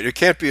 It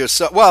can't be a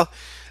son. Well,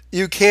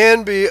 you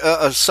can be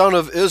a son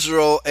of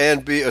Israel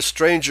and be a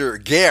stranger,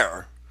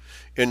 ger,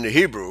 in the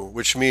Hebrew,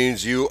 which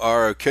means you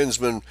are a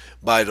kinsman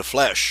by the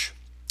flesh.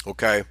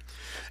 Okay,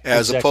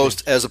 as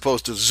opposed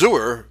to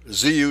zur,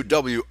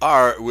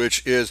 Z-U-W-R,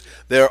 which is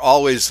they're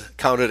always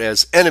counted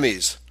as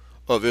enemies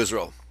of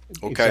Israel.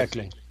 Okay.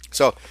 Exactly.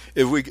 So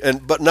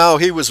but now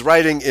he was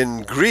writing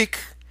in Greek.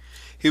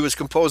 He was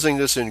composing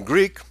this in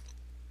Greek,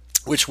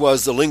 which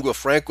was the lingua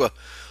franca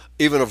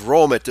even of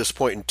Rome at this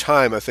point in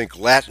time. I think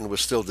Latin was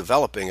still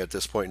developing at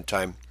this point in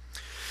time.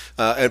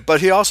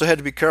 But he also had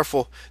to be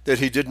careful that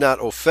he did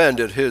not offend,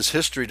 that his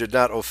history did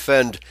not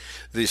offend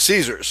the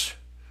Caesars.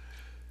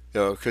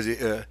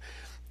 Because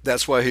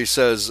that's why he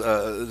says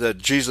that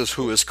Jesus,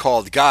 who is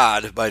called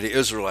God by the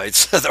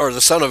Israelites, or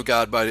the Son of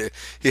God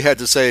he had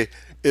to say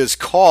is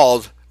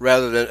called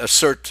rather than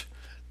assert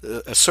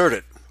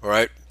it, all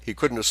right? He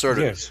couldn't assert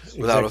it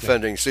without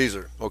offending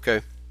Caesar,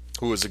 okay?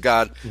 Who was a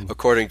god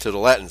according to the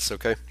Latins,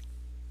 okay?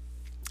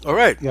 All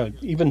right. Yeah,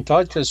 even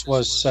Titus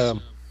was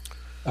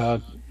uh,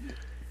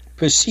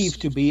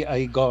 perceived to be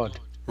a god,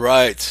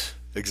 Right.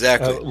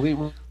 Exactly.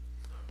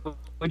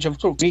 which of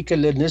course Greek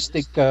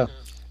Hellenistic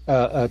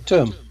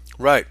term,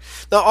 Right.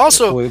 Now,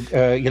 also, or yes,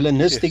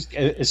 Hellenistic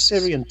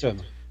Assyrian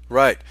term.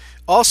 right.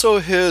 Also,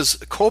 his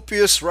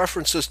copious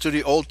references to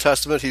the Old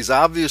Testament. He's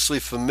obviously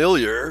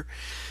familiar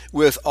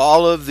with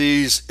all of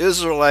these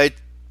Israelite,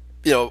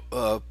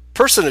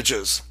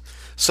 personages,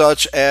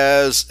 such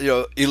as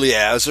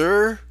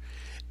Eleazar,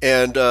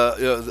 and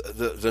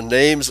the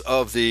names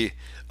of the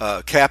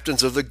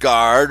captains of the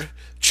guard,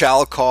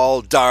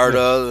 Chalcol, Yeah.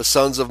 Darda, the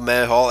sons of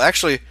Mahol.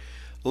 Actually,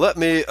 let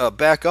me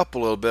back up a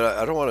little bit.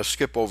 I don't want to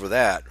skip over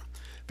that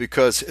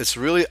because it's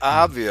really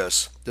Mm.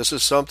 obvious. This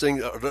is something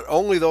that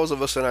only those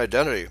of us in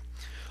identity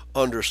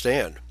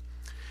understand,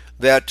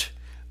 that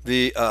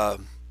the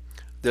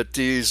that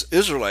these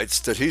Israelites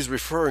that he's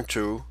referring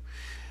to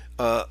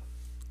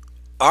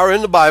are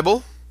in the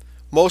Bible.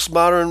 Most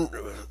modern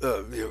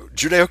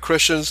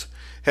Judeo-Christians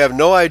have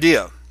no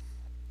idea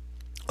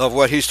of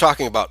what he's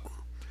talking about,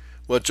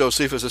 what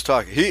Josephus is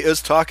talking. He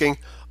is talking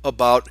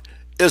about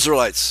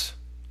Israelites.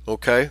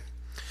 Okay?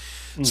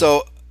 Mm.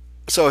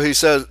 So he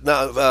says,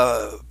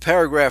 now,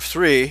 paragraph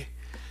 3,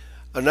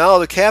 now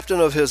the captain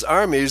of his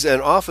armies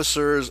and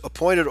officers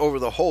appointed over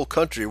the whole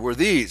country were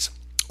these.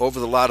 Over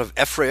the lot of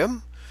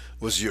Ephraim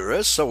was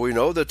Urias, so we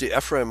know that the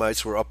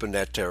Ephraimites were up in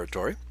that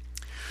territory.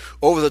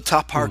 Over the Mm.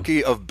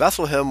 toparchy of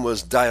Bethlehem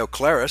was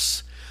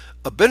Dioclaris.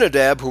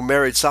 Abinadab, who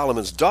married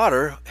Solomon's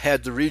daughter,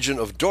 had the region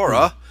of Mm.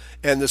 Dora,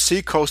 and the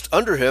sea coast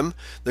under him.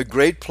 The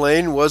great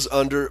plain was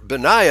under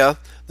Benaiah,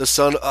 the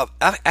son of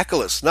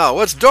Achilles. Now,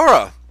 what's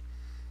Dora?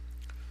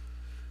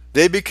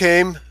 They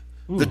became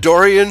the Mm.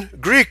 Dorian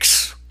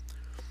Greeks.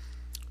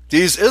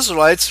 These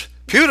Israelites,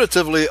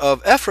 putatively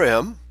of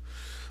Ephraim,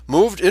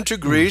 moved into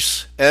Mm.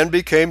 Greece and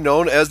became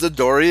known as the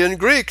Dorian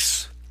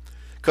Greeks.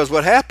 Because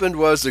what happened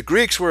was the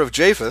Greeks were of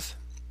Japheth,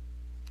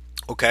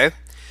 okay,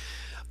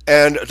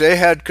 and they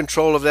had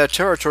control of that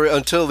territory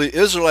until the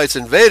Israelites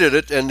invaded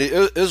it, and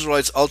the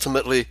Israelites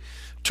ultimately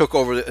took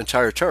over the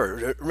entire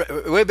territory.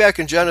 Way back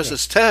in Yeah.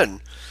 Genesis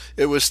 10,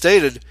 it was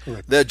stated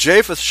Correct. that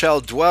Japheth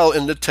shall dwell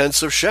in the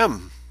tents of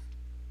Shem.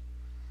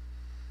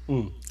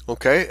 Mm.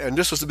 Okay, and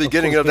this was the Of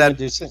beginning course, of being a that.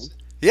 descent.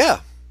 Yeah,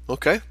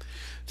 okay.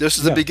 This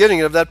is the Yeah.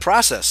 beginning of that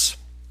process.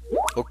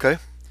 Okay,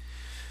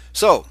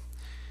 so,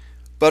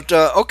 but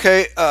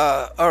okay,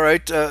 all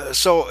right.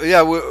 So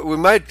yeah, we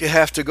might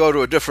have to go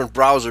to a different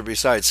browser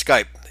besides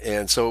Skype,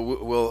 and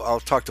so I'll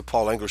talk to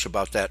Paul English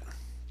about that.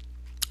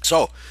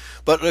 So,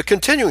 but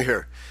continuing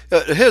here,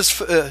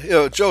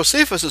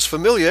 Josephus's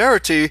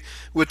familiarity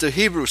with the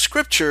Hebrew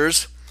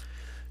scriptures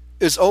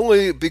is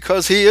only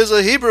because he is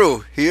a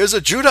Hebrew. He is a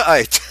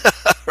Judahite,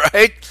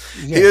 right?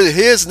 Yes.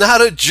 He is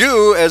not a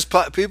Jew as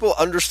people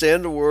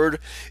understand the word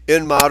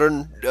in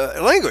modern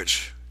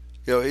language.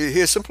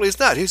 He simply is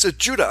not. He's a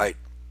Judahite,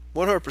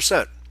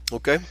 100%.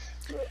 Okay,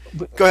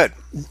 go ahead.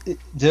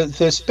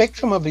 The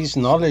spectrum of his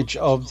knowledge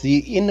of the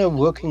inner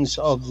workings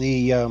of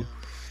the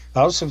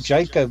house of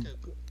Jacob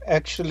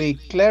actually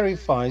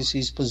clarifies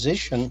his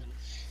position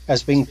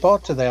as being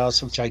part of the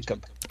house of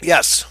Jacob.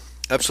 Yes,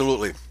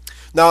 absolutely.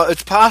 Now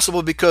it's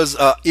possible because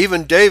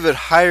even David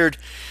hired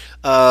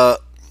uh,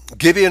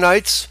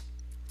 Gibeonites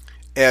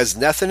as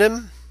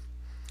Nethinim.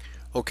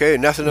 Okay,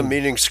 Nethinim Mm.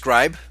 meaning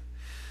scribe.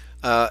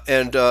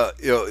 And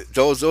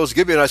those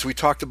Gibeonites we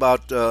talked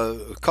about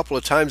a couple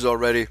of times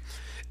already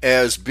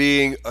as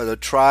being the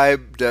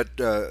tribe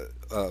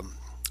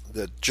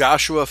that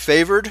Joshua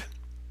favored.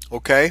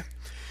 Okay,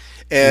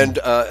 Mm.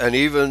 and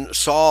even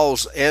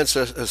Saul's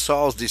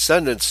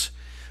descendants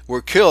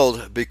were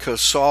killed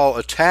because Saul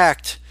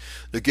attacked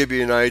the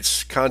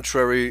Gibeonites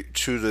contrary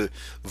to the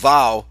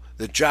vow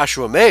that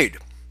Joshua made.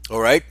 All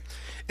right,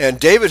 and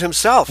David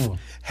himself Mm.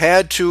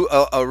 had to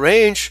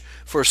arrange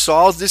for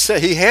Saul's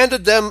descent. He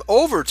handed them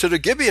over to the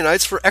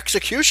Gibeonites for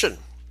execution.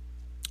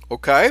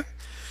 Okay,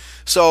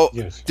 so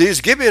Yes.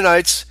 these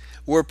Gibeonites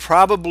were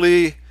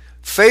probably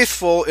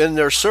faithful in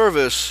their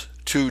service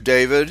to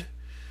David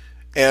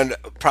and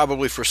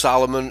probably for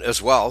Solomon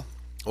as well.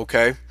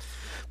 Okay,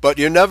 but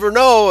you never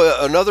know.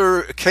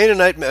 Another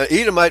Canaanite,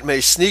 Edomite may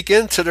sneak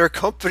into their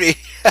company,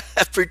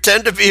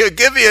 pretend to be a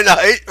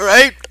Gibeonite,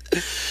 right?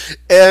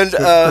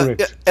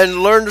 Correct.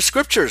 And learn the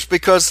scriptures,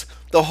 because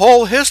the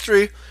whole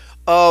history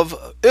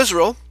of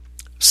Israel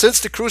since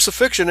the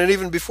crucifixion and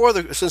even before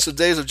since the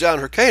days of John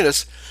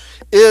Hyrcanus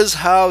is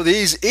how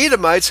these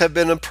Edomites have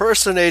been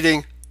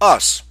impersonating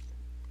us.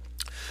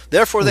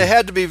 Therefore, they Mm.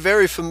 had to be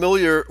very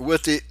familiar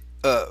with the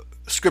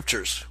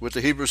scriptures, with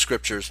the Hebrew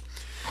scriptures,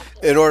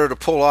 in order to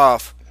pull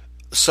off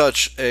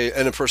such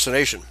an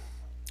impersonation.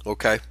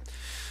 Okay,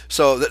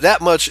 so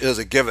that much is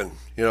a given,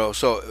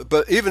 So,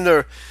 but even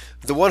the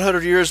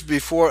 100 years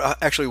before,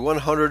 actually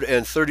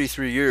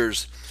 133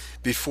 years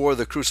before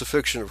the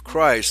crucifixion of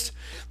Christ,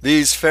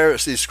 these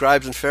Pharisees,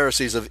 scribes and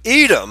Pharisees of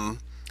Edom,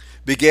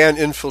 began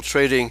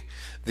infiltrating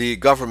the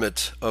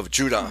government of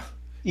Judah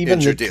and Even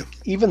Judea.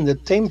 the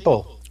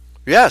temple.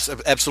 Yes,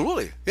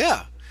 absolutely,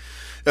 yeah.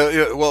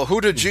 Well,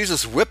 who did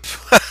Jesus whip?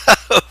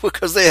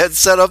 Because they had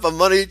set up a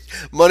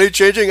money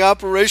changing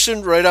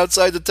operation right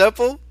outside the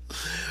temple,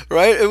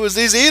 right? It was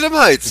these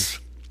Edomites,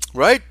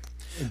 right?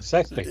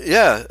 Exactly.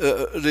 Yeah,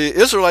 the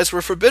Israelites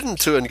were forbidden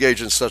to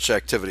engage in such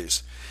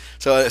activities.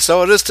 So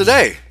it is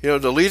today.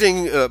 The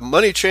leading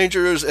money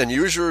changers and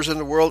usurers in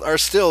the world are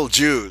still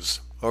Jews.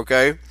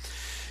 Okay,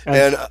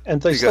 and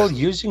they're still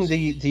using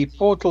the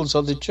portals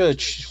of the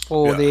church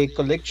for the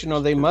collection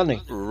of their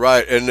money.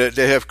 Right, and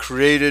they have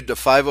created the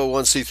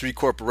 501c3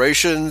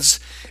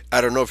 corporations.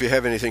 I don't know if you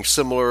have anything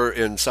similar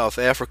in South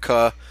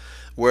Africa,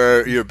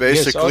 where you're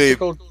basically... Yes,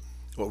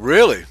 well,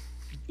 really?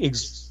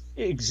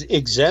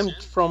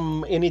 Exempt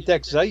from any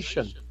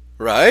taxation.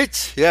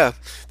 Right, yeah.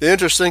 The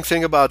interesting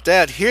thing about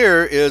that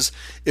here is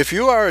if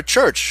you are a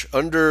church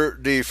under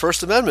the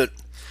First Amendment,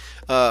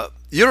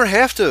 you don't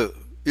have to...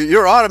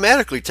 You're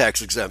automatically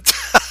tax exempt.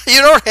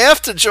 You don't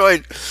have to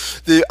join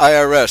the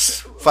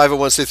IRS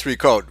 501c3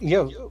 code.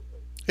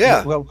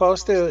 Yeah. Well,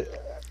 Pastor,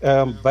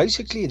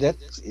 basically that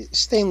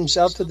stems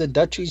out of the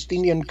Dutch East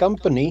Indian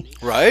Company.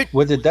 Right.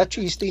 With the Dutch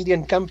East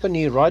Indian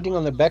Company riding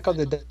on the back of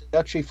the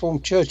Dutch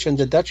Reformed Church and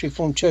the Dutch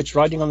Reformed Church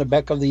riding on the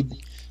back of the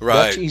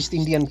Dutch East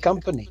Indian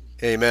Company.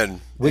 Amen.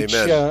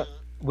 Amen.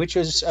 Which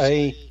is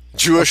a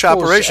Jewish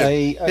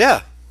operation.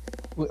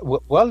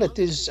 Well, it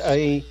is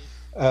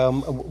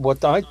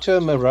what I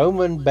term a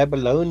Roman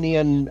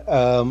Babylonian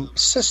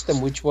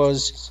system, which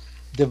was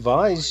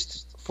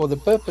devised for the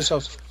purpose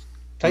of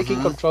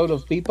taking control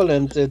of people,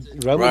 and the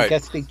Roman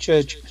Catholic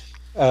Church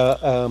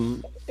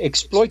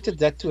exploited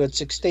that to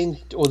its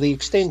extent, or the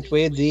extent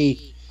where the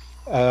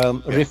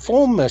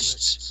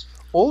reformists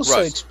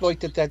also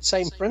exploited that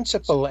same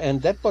principle,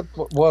 and that what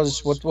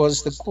was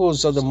the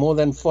cause of the more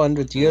than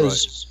 400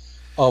 years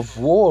of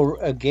war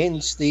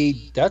against the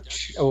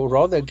Dutch, or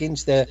rather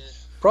against the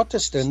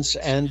Protestants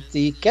and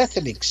the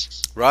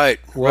Catholics.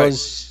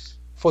 Was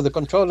for the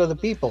control of the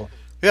people.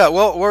 Yeah,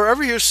 well,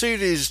 wherever you see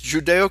these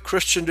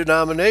Judeo-Christian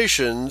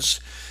denominations,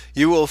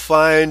 you will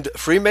find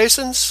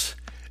Freemasons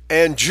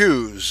and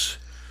Jews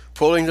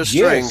pulling the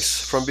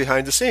strings from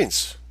behind the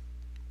scenes.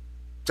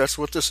 That's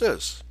what this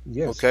is.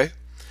 Yes. Okay?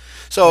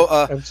 So,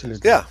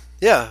 absolutely.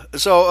 Yeah.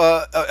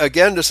 So,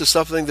 again, this is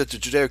something that the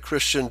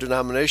Judeo-Christian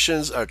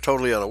denominations are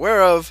totally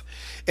unaware of.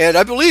 And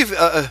I believe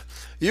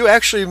you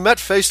actually met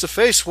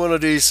face-to-face one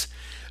of these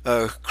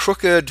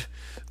crooked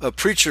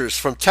preachers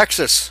from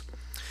Texas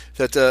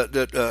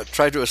that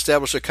tried to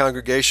establish a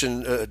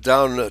congregation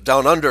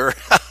down under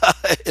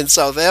in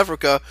South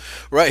Africa.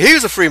 Right?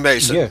 He's a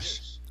Freemason.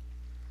 Yes.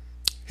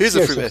 He's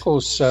a Freemason. Of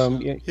course.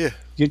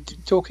 You're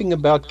talking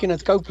about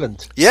Kenneth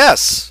Copeland.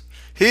 Yes.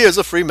 He is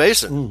a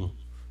Freemason.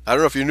 I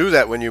don't know if you knew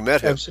that when you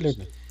met him.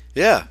 Absolutely.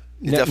 Yeah.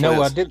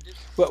 No, I didn't.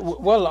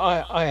 Well,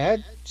 I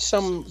had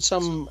some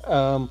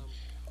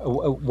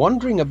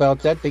wondering about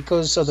that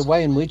because of the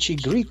way in which he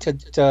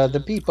greeted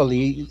the people.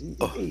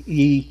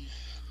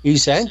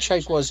 His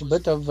handshake was a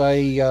bit of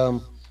a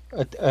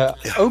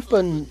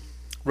open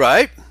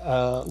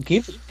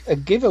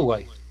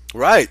giveaway.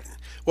 Right.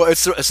 Well,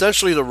 it's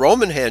essentially the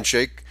Roman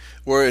handshake,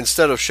 where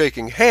instead of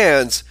shaking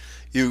hands,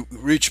 you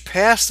reach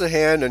past the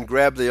hand and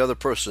grab the other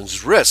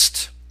person's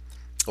wrist.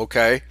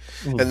 Okay?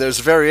 And there's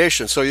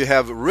variation. So you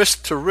have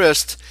wrist to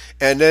wrist,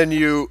 and then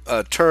you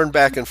turn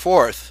back and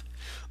forth.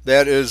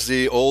 That is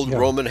the old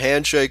Roman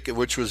handshake,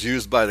 which was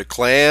used by the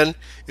Klan.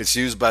 It's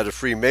used by the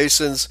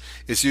Freemasons.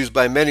 It's used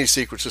by many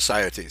secret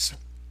societies.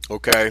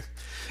 Okay?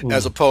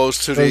 As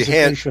opposed to the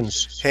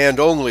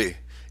hand-only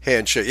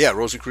handshake. Yeah,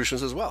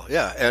 Rosicrucians as well.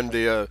 Yeah, and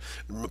the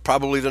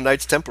probably the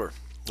Knights Templar.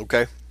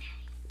 Okay?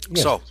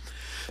 Yeah.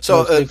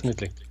 So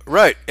definitely.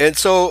 Right. And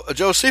so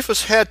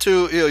Josephus had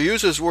to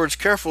use his words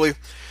carefully,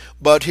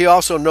 but he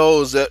also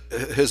knows that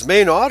his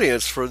main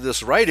audience for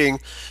this writing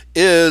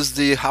is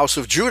the house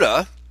of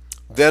Judah,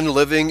 then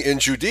living in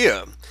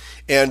Judea.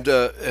 And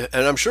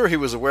I'm sure he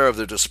was aware of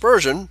the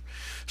dispersion.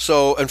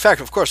 So, in fact,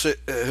 of course,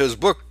 his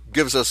book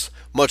gives us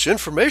much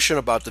information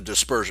about the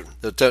dispersion,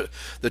 the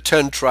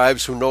 10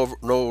 tribes who no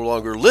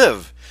longer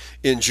live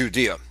in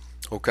Judea.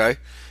 Okay?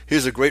 He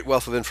has a great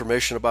wealth of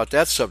information about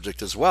that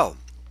subject as well.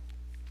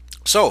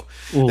 So,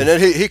 and then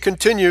he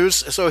continues.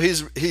 So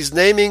he's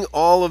naming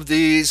all of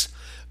these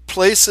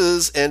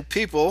places and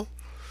people.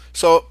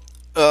 So,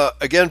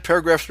 again,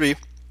 paragraph 3.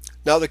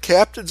 Now the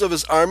captains of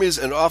his armies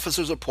and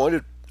officers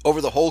appointed over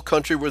the whole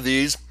country were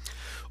these.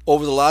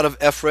 Over the lot of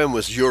Ephraim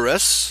was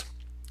Ures.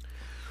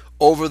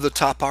 Over the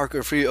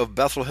topography of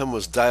Bethlehem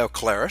was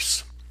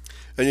Dioclaris.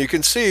 And you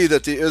can see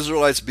that the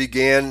Israelites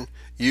began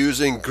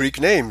using Greek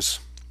names.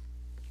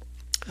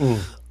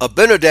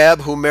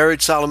 Abinadab, who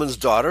married Solomon's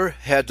daughter,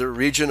 had the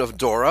region of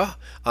Dora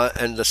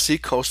and the sea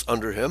coast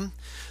under him.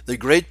 The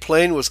great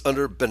plain was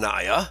under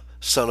Benaiah,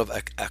 son of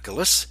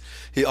Achilles.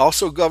 He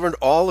also governed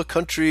all the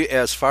country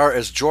as far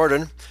as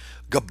Jordan.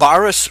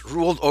 Gabaris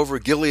ruled over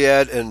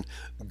Gilead and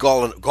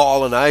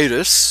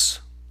Gaulonitis,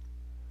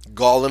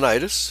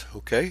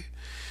 okay,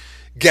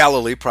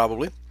 Galilee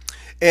probably,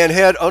 and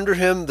had under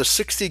him the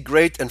 60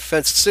 great and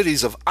fenced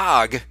cities of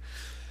Og.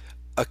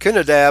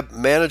 Akinadab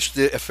managed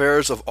the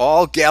affairs of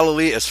all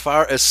Galilee as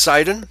far as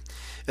Sidon,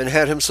 and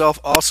had himself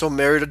also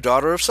married a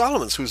daughter of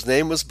Solomon's, whose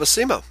name was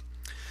Basima.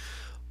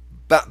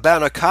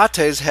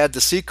 Banacates had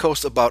the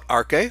seacoast about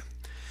Arche,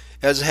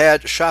 as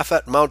had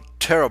Shaphat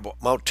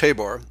Mount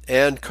Tabor,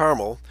 and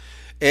Carmel,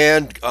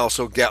 and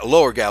also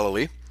Lower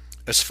Galilee,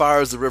 as far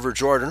as the river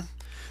Jordan.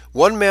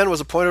 One man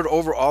was appointed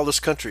over all this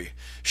country.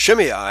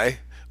 Shimei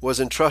was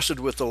entrusted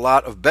with the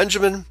lot of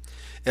Benjamin,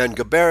 and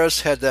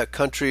Gabaris had that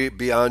country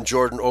beyond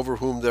Jordan, over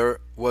whom there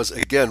was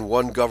again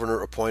one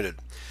governor appointed.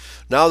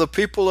 Now the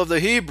people of the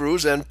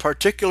Hebrews, and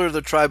particularly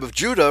the tribe of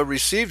Judah,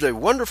 received a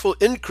wonderful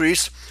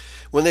increase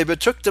when they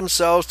betook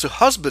themselves to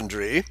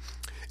husbandry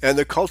and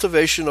the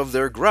cultivation of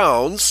their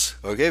grounds,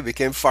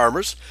 became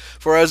farmers,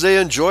 for as they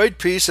enjoyed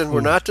peace and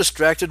were not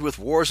distracted with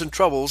wars and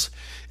troubles,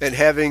 and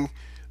having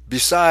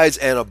besides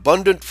an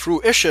abundant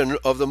fruition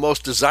of the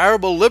most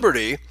desirable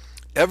liberty,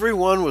 every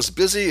one was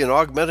busy in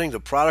augmenting the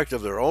product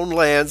of their own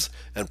lands,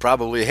 and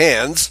probably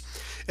hands,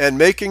 and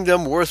making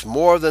them worth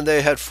more than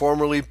they had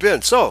formerly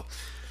been. So,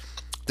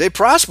 they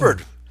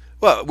prospered.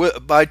 Well,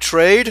 by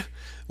trade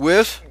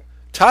with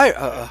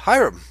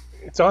Hiram.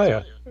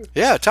 Tyre.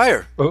 Yeah,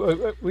 Tyre.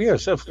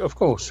 Yes, of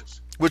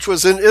course. Which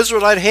was in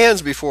Israelite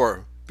hands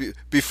before it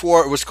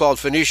was called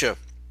Phoenicia.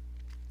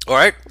 All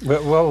right?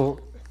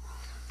 Well,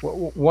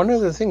 one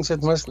of the things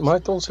that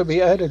might also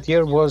be added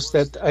here was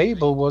that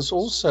Abel was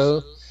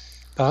also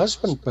a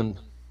husbandman.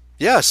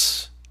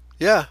 Yes.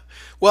 Yeah.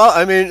 Well,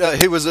 I mean,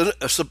 he was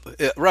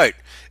right.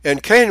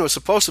 And Cain was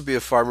supposed to be a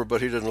farmer,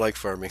 but he didn't like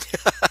farming,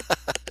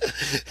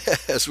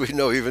 as we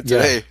know even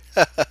today.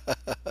 Yeah.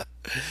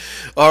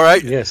 All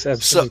right. Yes,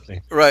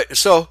 absolutely.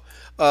 So,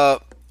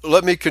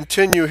 let me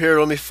continue here.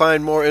 Let me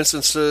find more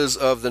instances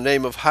of the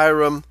name of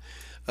Hiram.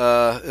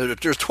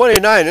 There's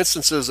 29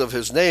 instances of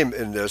his name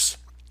in this,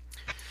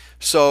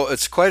 so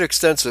it's quite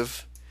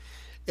extensive.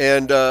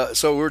 And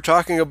so we're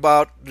talking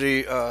about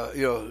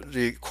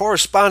the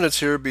correspondence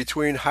here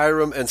between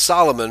Hiram and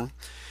Solomon,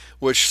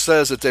 which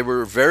says that they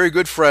were very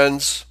good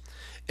friends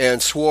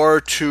and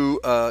swore to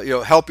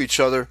help each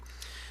other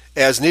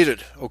as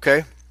needed.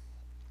 Okay.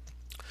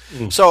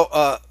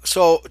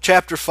 So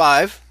chapter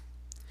 5.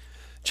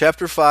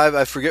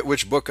 I forget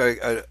which book.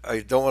 I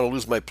don't want to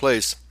lose my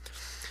place.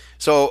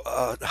 So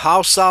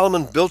how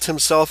Solomon built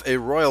himself a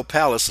royal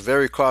palace,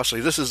 very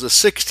costly. This is the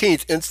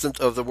 16th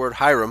instant of the word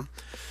Hiram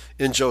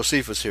in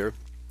Josephus here.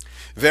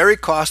 Very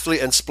costly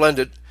and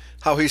splendid,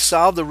 how he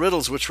solved the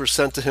riddles which were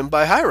sent to him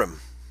by Hiram.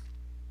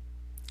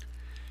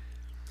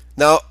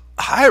 Now,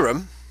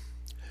 Hiram,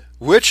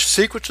 which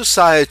secret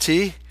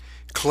society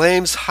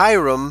claims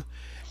Hiram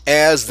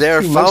as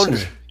their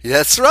founder?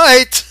 That's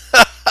right.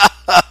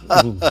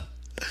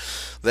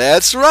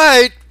 That's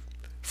right.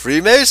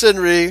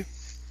 Freemasonry.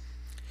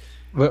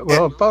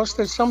 Well,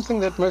 Pastor, something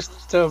that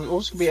must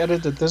also be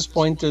added at this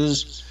point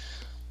is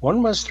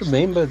one must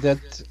remember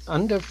that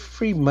under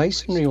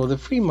Freemasonry, or the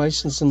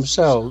Freemasons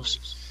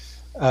themselves,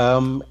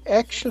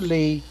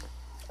 actually,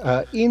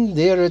 in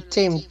their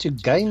attempt to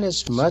gain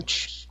as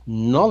much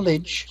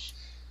knowledge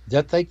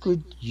that they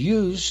could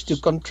use to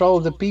control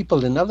the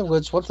people. In other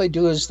words, what they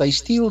do is they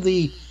steal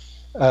the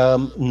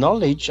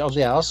knowledge of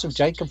the house of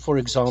Jacob, for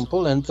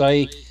example, and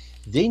they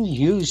then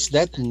use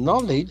that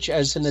knowledge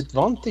as an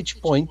advantage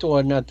point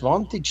or an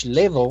advantage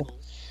level,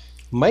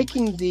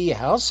 making the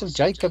house of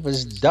Jacob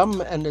as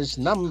dumb and as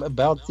numb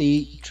about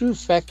the true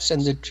facts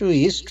and the true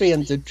history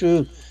and the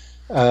true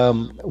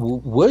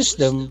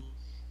wisdom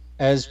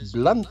as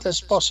blunt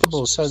as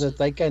possible, so that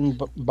they can,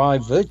 by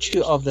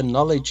virtue of the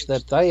knowledge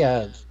that they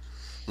have,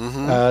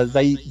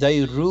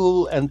 they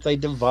rule and they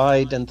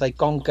divide and they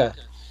conquer.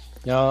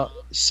 Now,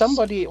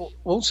 somebody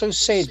also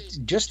said,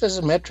 just as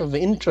a matter of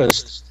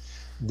interest,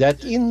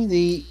 that in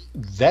the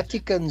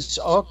Vatican's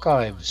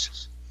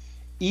archives,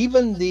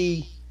 even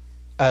the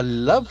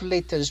love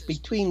letters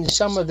between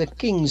some of the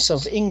kings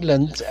of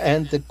England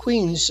and the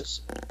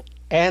queens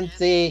and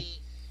their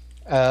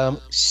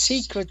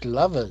secret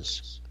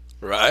lovers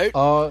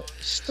are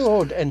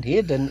stored and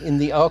hidden in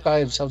the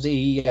archives of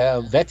the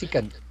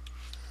Vatican.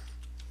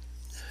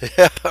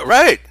 Yeah,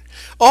 right.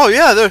 Oh,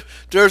 yeah,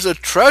 there's a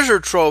treasure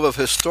trove of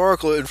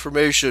historical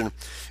information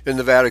in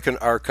the Vatican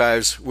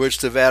archives, which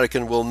the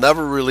Vatican will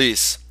never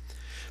release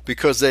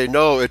because they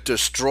know it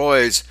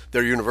destroys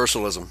their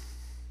universalism.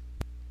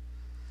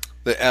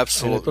 They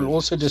absolutely. And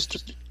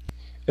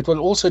it will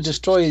also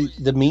destroy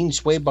the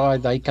means whereby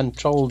they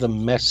control the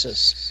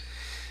masses.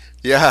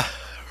 Yeah,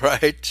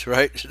 right.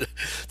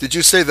 Did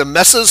you say the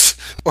messes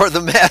or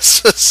the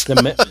masses?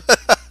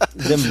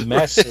 The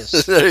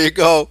masses. There you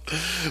go.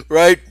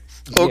 Right.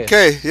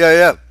 Okay. Yes.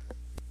 Yeah.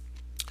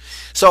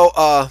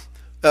 So,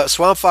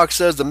 Swamp Fox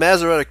says the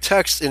Masoretic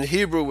text in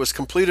Hebrew was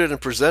completed and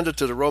presented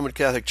to the Roman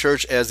Catholic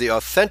Church as the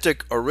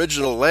authentic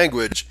original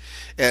language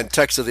and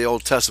text of the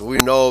Old Testament. We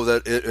know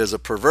that it is a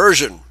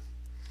perversion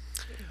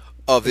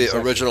of the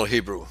original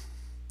Hebrew.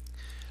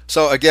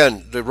 So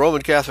again, the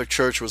Roman Catholic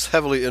Church was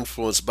heavily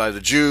influenced by the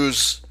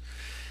Jews.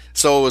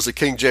 So was the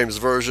King James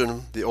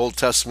Version. The Old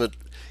Testament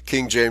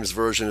King James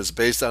Version is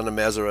based on the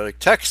Masoretic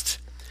text.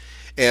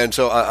 And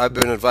so I've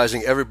been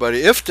advising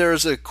everybody, if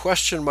there's a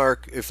question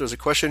mark, if there's a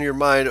question in your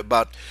mind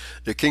about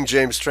the King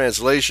James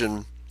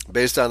translation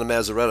based on the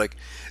Masoretic,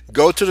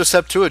 go to the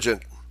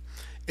Septuagint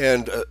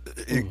and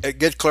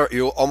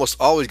you'll almost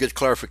always get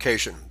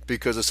clarification,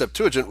 because the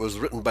Septuagint was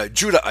written by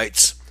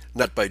Judahites,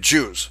 not by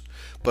Jews,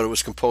 but it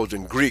was composed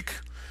in Greek,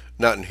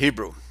 not in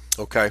Hebrew.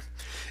 Okay,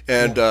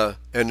 and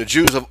the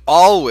Jews have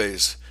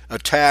always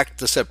attacked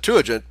the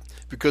Septuagint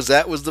because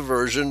that was the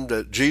version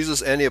that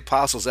Jesus and the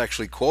apostles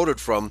actually quoted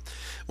from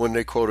when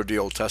they quoted the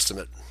Old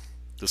Testament,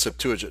 the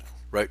Septuagint,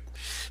 right?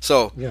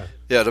 So,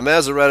 the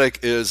Masoretic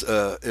is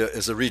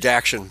a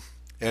redaction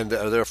and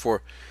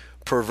therefore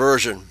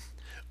perversion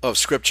of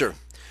Scripture.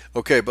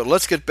 Okay, but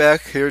let's get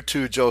back here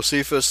to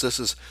Josephus. This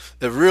is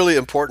a really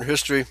important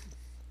history.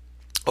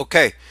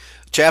 Okay,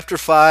 chapter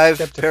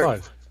 5,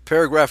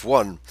 paragraph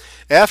 1.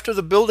 After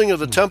the building of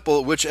the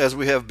temple, which, as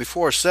we have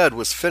before said,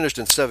 was finished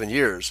in 7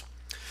 years,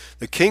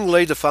 the king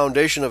laid the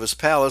foundation of his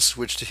palace,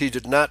 which he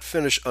did not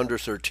finish under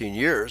 13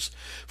 years,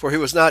 for he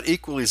was not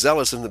equally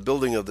zealous in the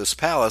building of this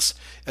palace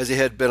as he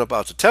had been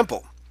about the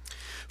temple.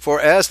 For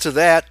as to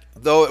that,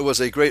 though it was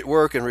a great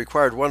work and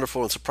required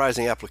wonderful and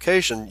surprising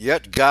application,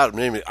 yet God,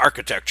 namely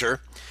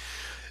architecture,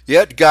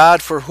 yet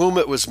God, for whom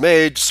it was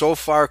made, so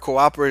far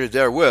cooperated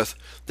therewith,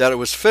 that it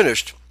was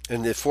finished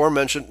in the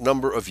aforementioned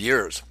number of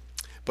years.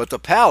 But the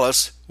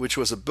palace, which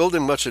was a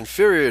building much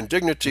inferior in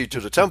dignity to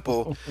the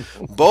temple,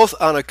 both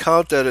on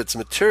account that its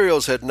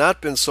materials had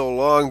not been so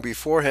long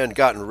beforehand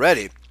gotten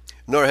ready,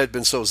 nor had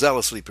been so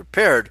zealously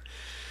prepared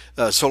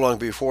so long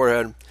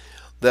beforehand,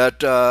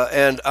 that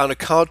and on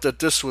account that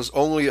this was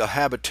only a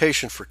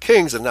habitation for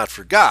kings and not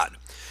for God,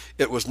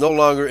 it was no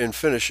longer in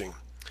finishing.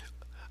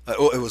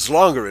 It was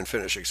longer in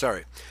finishing,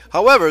 sorry.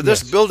 However,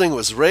 this building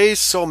was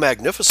raised so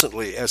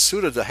magnificently as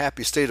suited the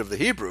happy state of the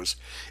Hebrews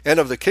and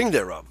of the king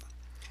thereof.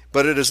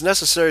 But it is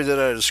necessary that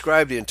I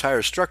describe the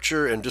entire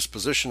structure and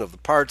disposition of the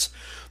parts,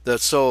 that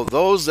so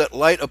those that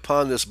light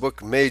upon this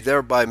book may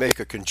thereby make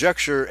a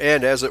conjecture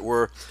and, as it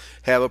were,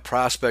 have a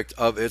prospect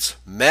of its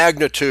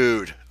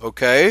magnitude.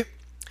 Okay?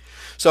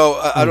 So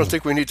I don't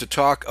think we need to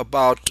talk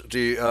about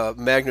the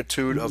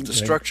magnitude of the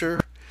structure.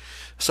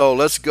 So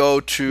let's go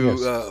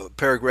to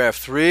paragraph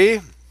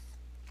 3.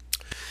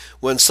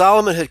 When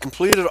Solomon had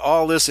completed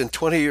all this in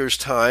 20 years'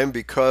 time,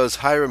 because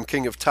Hiram,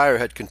 king of Tyre,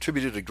 had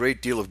contributed a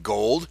great deal of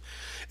gold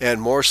and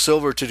more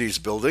silver to these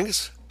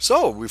buildings,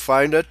 so we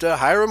find that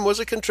Hiram was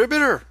a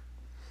contributor.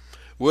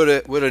 Would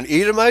an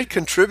Edomite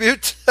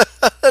contribute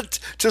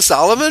to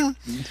Solomon,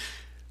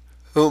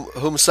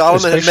 whom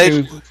Solomon had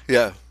made?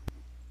 Yeah,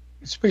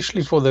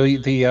 especially for the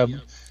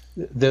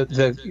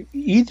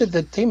either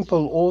the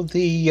temple or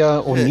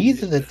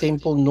neither the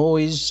temple nor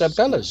his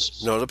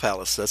palace. No, the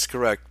palace. That's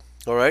correct.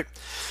 All right.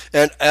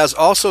 And as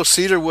also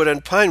cedar wood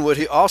and pine wood,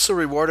 he also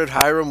rewarded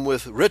Hiram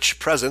with rich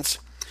presents.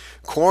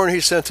 Corn he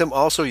sent him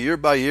also year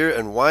by year,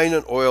 and wine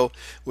and oil,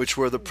 which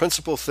were the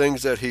principal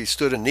things that he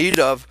stood in need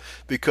of,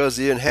 because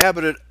he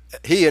inhabited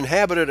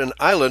an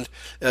island,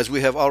 as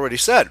we have already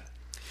said.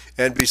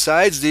 And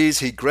besides these,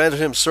 he granted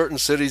him certain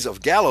cities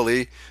of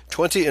Galilee,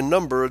 20 in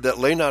number, that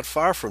lay not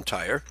far from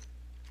Tyre,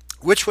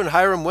 which when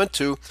Hiram went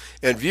to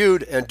and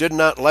viewed and did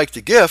not like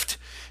the gift,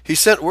 he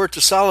sent word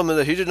to Solomon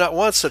that he did not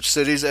want such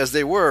cities as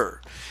they were.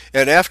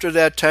 And after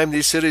that time,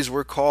 these cities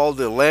were called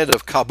the land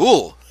of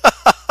Kabul.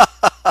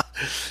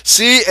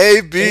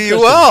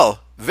 Cabul.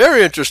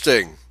 Very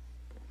interesting.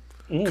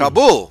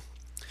 Kabul.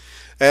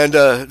 And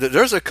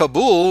there's a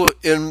Kabul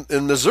in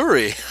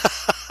Missouri.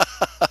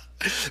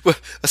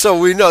 So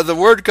we know the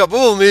word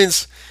Kabul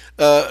means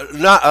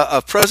not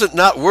a present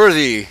not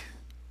worthy.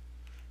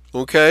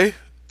 Okay?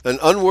 An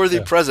unworthy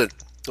present.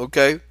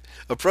 Okay?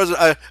 A present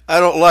I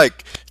don't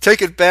like.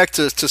 Take it back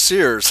to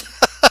Sears.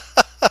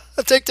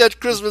 Take that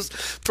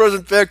Christmas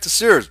present back to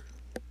Sears.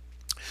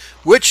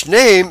 Which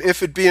name,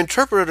 if it be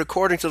interpreted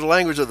according to the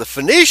language of the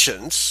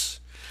Phoenicians,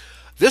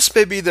 this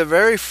may be the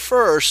very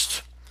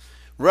first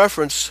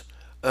reference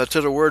to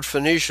the word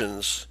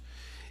Phoenicians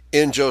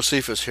in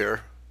Josephus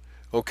here.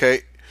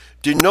 Okay,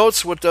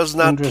 denotes what does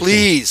not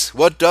please.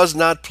 What does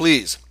not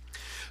please.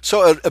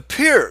 So it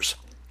appears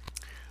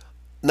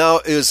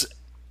now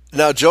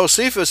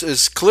Josephus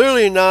is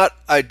clearly not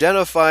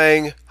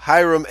identifying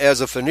Hiram as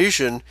a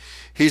Phoenician.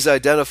 He's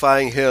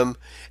identifying him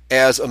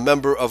as a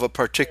member of a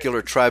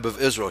particular tribe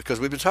of Israel, because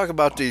we've been talking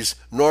about these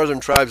northern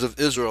tribes of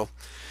Israel,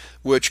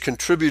 which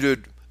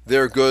contributed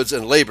their goods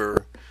and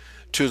labor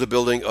to the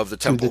building of the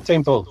temple. To the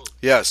temple.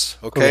 Yes.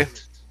 Okay.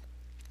 Correct.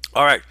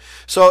 All right.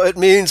 So it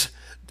means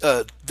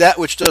that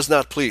which does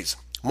not please.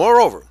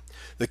 Moreover,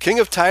 the king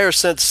of Tyre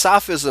sent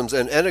sophisms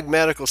and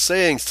enigmatical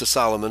sayings to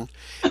Solomon,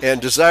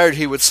 and desired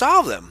he would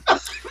solve them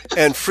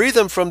and free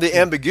them from the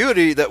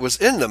ambiguity that was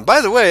in them. By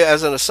the way,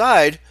 as an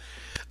aside,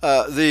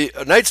 the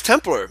Knights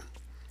Templar,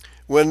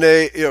 when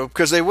they,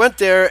 because they went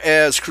there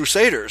as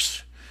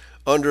crusaders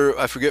under,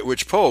 I forget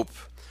which pope,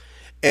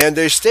 and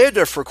they stayed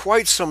there for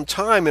quite some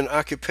time in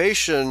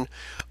occupation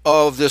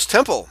of this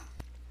temple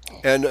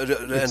and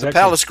the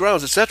palace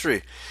grounds,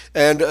 etc.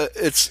 And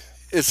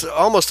it's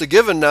almost a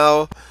given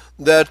now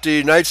that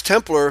the Knights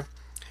Templar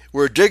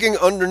were digging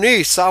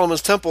underneath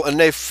Solomon's temple, and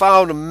they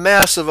found a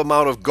massive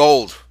amount of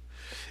gold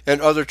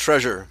and other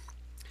treasure.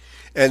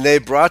 And they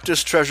brought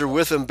this treasure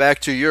with them back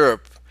to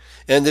Europe,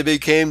 and they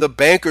became the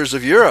bankers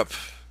of Europe.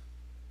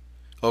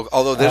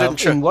 Although they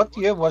didn't. In what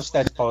year was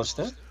that,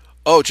 Pastor?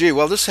 Oh, gee,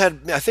 well, this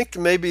had, I think,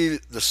 maybe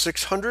the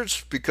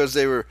 600s, because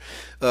they were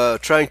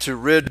trying to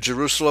rid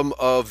Jerusalem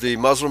of the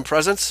Muslim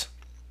presence.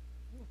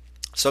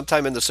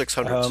 Sometime in the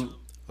 600s.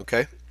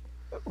 Okay.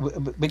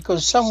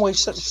 Because somewhere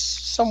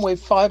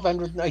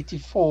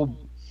 584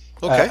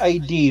 Okay.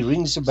 AD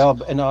rings a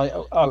bell, and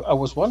I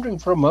was wondering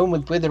for a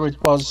moment whether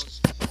it was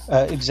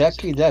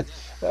exactly that.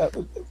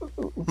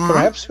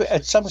 Perhaps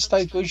at some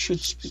stage we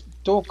should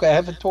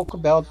have a talk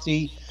about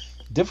the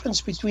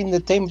difference between the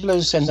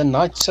Templars and the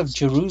Knights of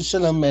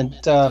Jerusalem, and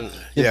the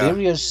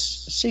various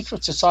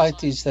secret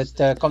societies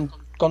that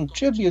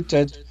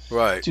contributed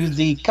Right. to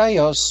the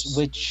chaos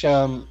which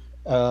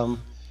the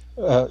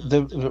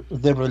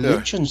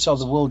religions of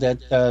the world had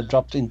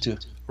dropped into.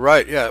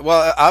 Right, yeah.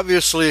 Well,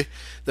 obviously,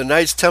 the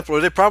Knights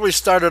Templar, they probably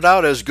started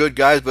out as good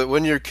guys, but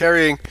when you're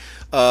carrying,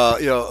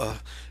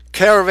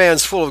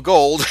 caravans full of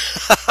gold,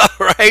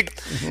 right,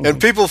 and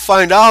people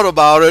find out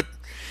about it,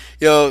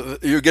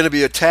 you're going to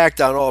be attacked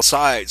on all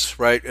sides,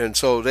 right? And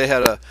so they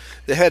had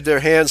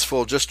their hands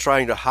full just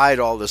trying to hide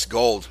all this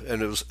gold,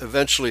 and it was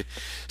eventually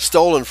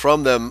stolen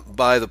from them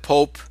by the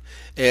Pope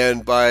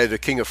and by the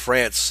King of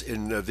France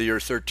in the year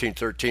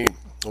 1313.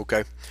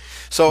 Okay,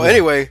 so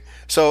anyway,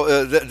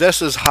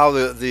 this is how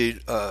the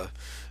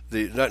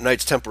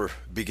Knights Templar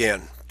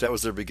began. That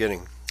was their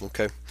beginning.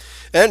 Okay,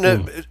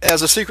 and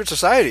as a secret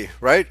society,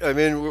 right? I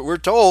mean, we're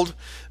told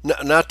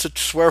not to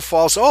swear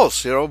false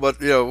oaths,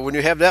 but when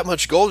you have that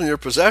much gold in your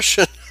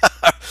possession,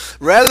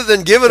 rather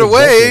than give it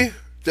away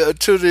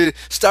to the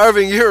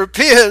starving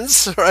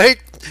Europeans, right?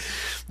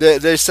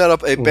 They set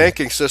up a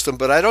banking system,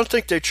 but I don't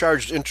think they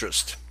charged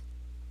interest.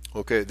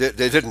 Okay,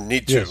 they didn't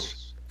need to.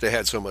 Yes. They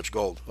had so much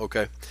gold.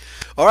 Okay,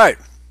 all right.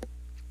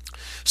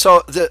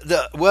 So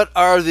what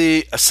are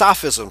the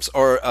sophisms,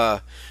 or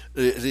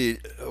the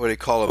what do you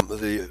call them?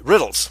 The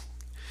riddles.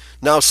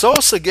 Now, so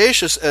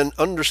sagacious and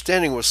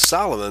understanding was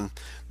Solomon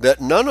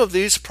that none of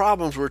these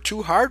problems were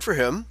too hard for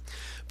him,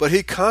 but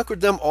he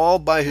conquered them all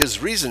by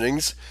his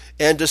reasonings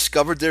and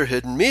discovered their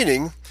hidden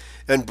meaning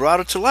and brought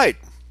it to light.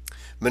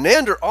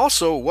 Menander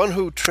also, one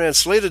who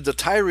translated the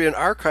Tyrian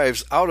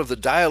archives out of the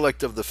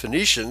dialect of the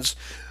Phoenicians.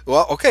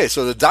 Well, okay,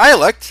 so the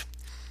dialect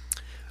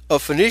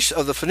of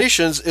the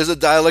Phoenicians is a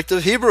dialect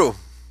of Hebrew.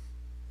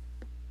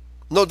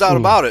 No doubt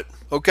about it,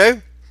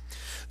 okay?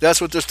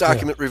 That's what this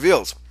document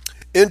reveals.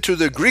 Into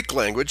the Greek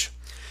language,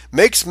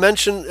 makes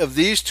mention of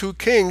these two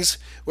kings,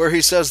 where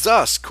he says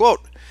thus,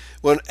 quote,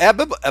 when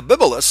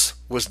Abibalus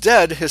was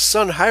dead, his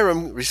son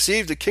Hiram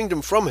received the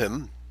kingdom from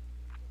him,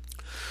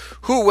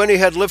 who, when he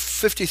had lived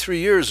 53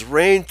 years,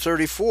 reigned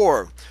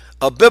 34.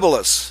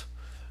 Abibalus,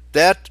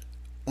 that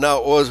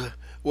now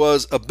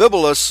was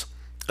Abibalus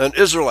an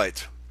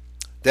Israelite?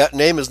 That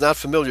name is not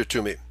familiar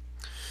to me,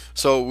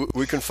 so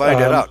we can find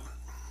that out.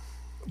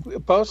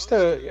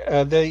 Pastor,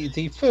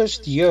 the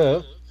first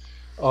year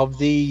of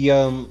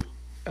the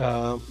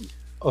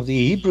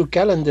Hebrew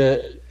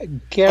calendar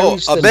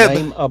carries the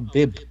name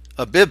Abib.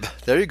 Abib,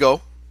 there you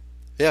go.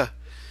 Yeah,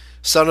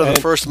 son of the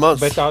first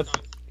month.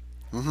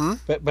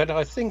 But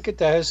I think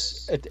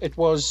it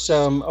was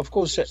of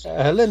course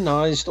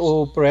Hellenized,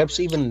 or perhaps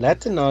even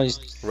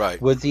Latinized, right,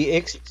 with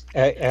the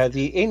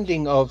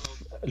ending of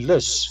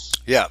lus.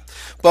 Yeah,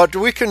 but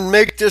we can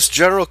make this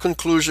general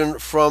conclusion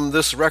from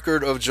this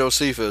record of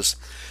Josephus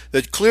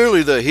that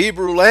clearly the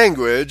Hebrew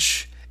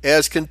language,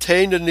 as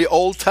contained in the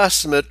Old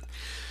Testament,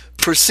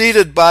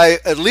 preceded by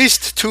at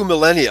least 2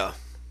 millennia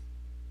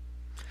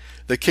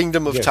the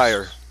kingdom of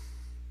Tyre.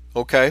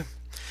 Okay?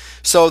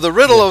 So the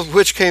riddle of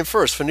which came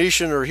first,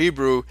 Phoenician or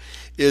Hebrew,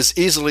 is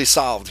easily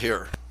solved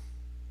here.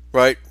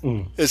 Right?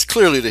 It's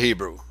clearly the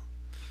Hebrew.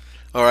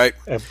 All right?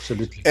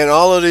 Absolutely. And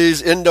all of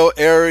these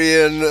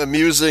Indo-Aryan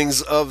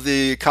musings of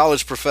the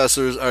college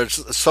professors are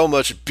so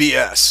much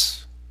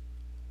BS.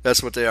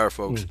 That's what they are,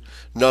 folks.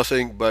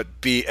 Nothing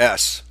but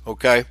BS.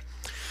 Okay?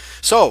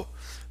 So,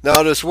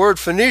 now this word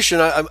Phoenician,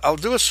 I'll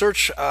do a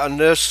search on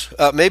this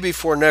maybe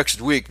for next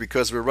week,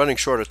 because we're running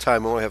short of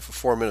time. We only have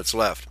 4 minutes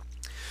left.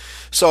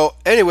 So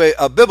anyway,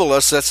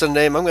 Abibalus, that's the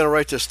name. I'm going to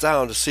write this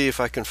down to see if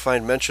I can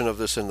find mention of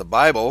this in the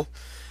Bible.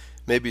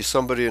 Maybe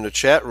somebody in the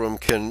chat room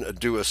can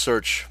do a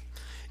search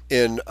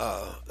in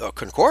a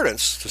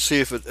concordance to see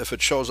if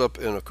it shows up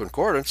in a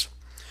concordance.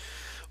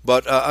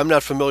 But I'm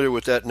not familiar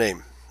with that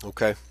name.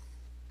 Okay.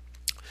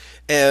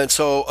 And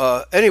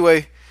so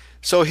anyway,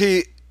 so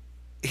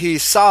he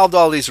solved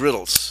all these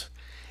riddles.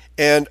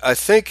 And I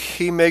think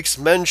he makes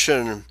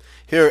mention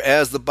here,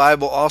 as the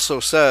Bible also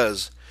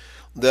says,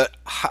 that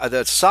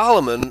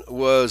Solomon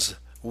was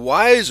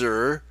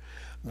wiser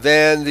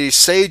than the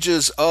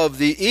sages of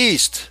the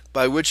East,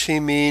 by which he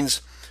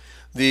means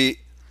the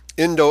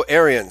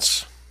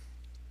Indo-Aryans.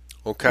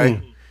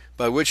 Okay?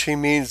 By which he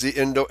means the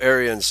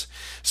Indo-Aryans.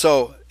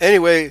 So,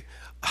 anyway,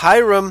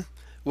 Hiram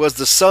was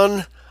the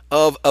son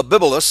of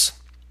Abibalus.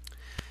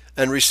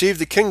 and received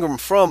the kingdom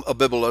from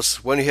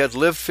Abibalus when he had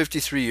lived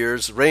 53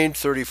 years, reigned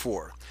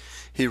 34.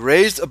 He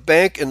raised a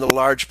bank in the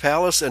large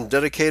palace and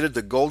dedicated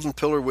the golden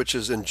pillar which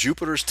is in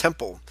Jupiter's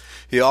temple.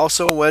 He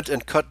also went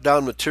and cut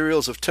down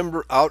materials of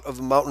timber out of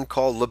the mountain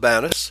called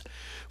Libanus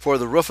for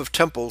the roof of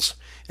temples.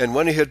 And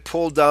when he had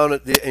pulled down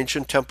the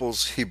ancient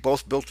temples, he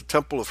both built the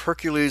temple of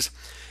Hercules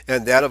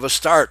and that of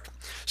Astarte.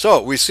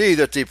 So we see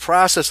that the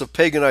process of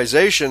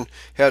paganization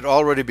had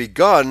already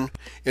begun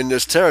in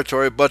this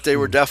territory, but they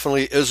were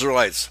definitely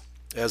Israelites,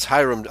 as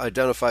Hiram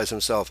identifies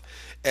himself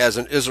as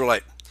an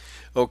Israelite.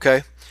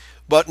 Okay,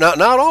 but not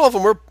all of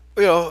them were,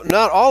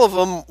 not all of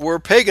them were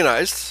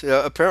paganized.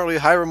 Apparently,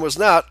 Hiram was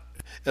not,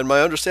 and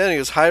my understanding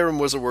is Hiram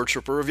was a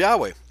worshiper of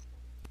Yahweh.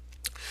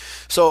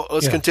 So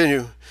let's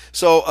continue.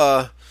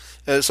 So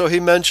he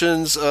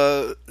mentions.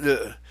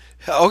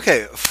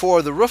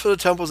 For the roof of the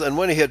temples, and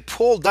when he had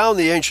pulled down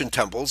the ancient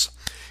temples,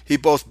 he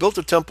both built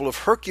the temple of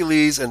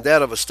Hercules and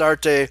that of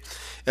Astarte,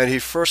 and he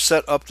first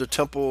set up the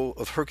temple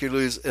of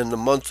Hercules in the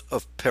month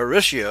of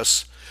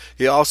Peritius.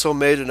 He also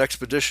made an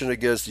expedition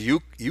against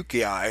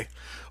Ukiai,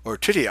 or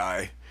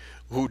Titii,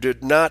 who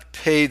did not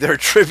pay their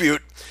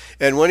tribute,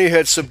 and when he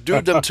had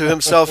subdued them to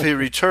himself, he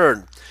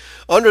returned.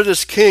 Under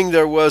this king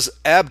there was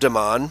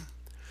Abdamon,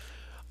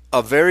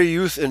 a very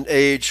youth in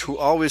age, who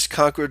always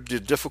conquered the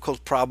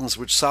difficult problems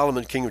which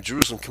Solomon, king of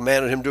Jerusalem,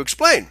 commanded him to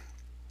explain.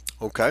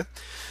 Okay.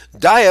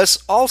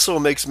 Dias also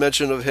makes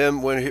mention of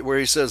him where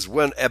he says,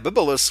 when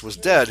Abibalus was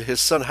dead, his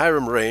son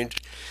Hiram reigned.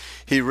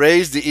 He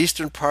raised the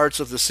eastern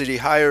parts of the city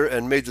higher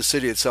and made the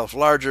city itself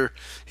larger.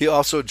 He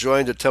also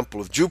joined the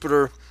temple of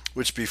Jupiter,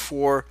 which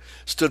before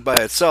stood by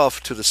itself,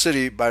 to the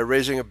city by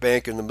raising a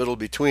bank in the middle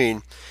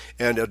between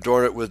and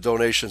adorn it with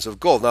donations of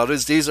gold. Now,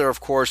 these are, of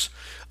course,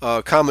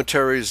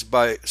 commentaries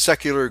by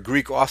secular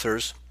Greek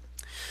authors,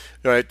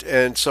 right?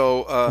 And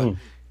so,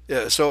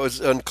 so it's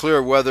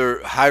unclear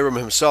whether Hiram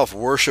himself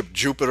worshipped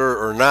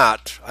Jupiter or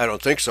not. I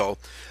don't think so.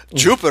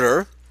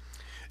 Jupiter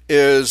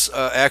is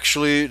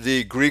actually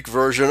the Greek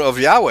version of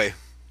Yahweh.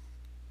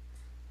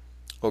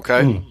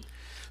 Okay,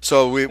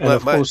 so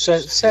of course,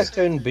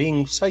 Saturn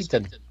being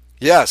Satan.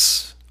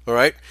 Yes. All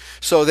right.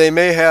 So they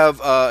may have.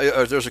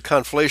 There's a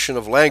conflation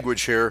of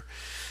language here,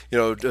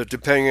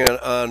 depending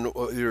on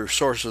your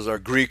sources are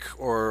Greek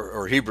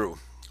or Hebrew.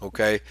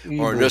 Okay. Hebrew.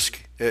 Or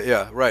Nisk.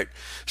 Yeah. Right.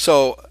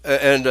 So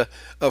and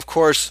of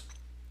course,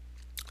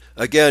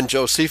 again,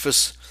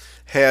 Josephus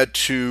had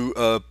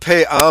to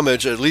pay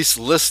homage, at least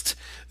list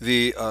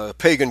the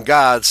pagan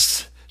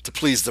gods to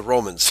please the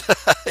Romans.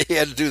 He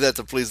had to do that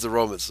to please the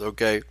Romans.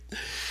 Okay.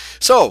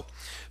 So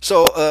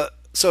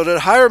that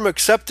Hiram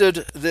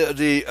accepted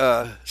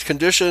the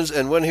conditions,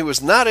 and when he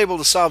was not able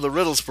to solve the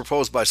riddles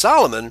proposed by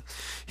Solomon,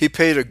 he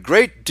paid a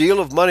great deal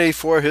of money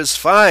for his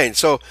fine.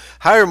 So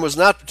Hiram was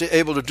not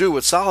able to do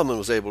what Solomon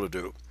was able to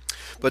do,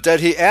 but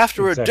that he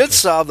afterward did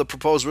solve the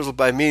proposed riddle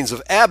by means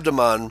of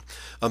Abdamon,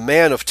 a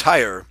man of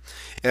Tyre,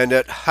 and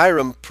that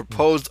Hiram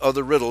proposed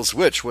other riddles,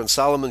 which, when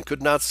Solomon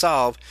could not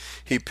solve,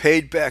 he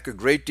paid back a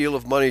great deal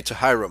of money to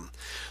Hiram.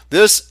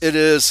 This it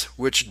is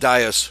which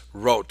Dias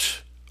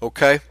wrote.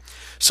 Okay?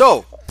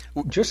 So,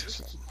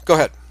 go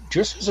ahead.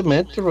 Just as a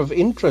matter of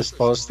interest,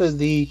 Pastor,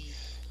 the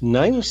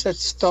names that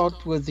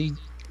start with the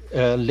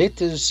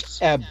letters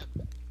Ab,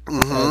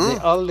 the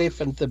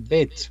Aleph and the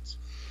Bet,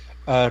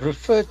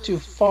 refer to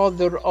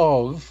father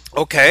of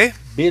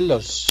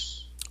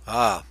Belus.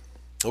 Ah,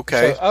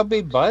 okay. So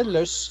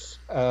Abibalus,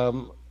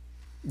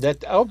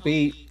 that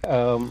Abi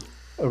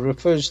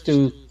refers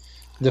to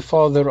the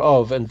father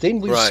of, and then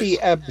we see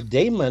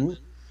Abdamon,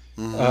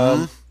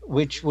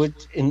 which would,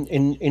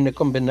 in a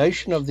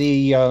combination of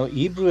the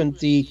Hebrew and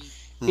the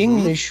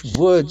English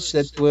words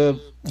that were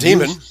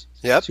demon,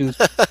 to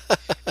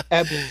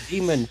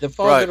Abdemon, the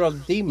father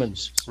of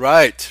demons.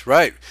 Right.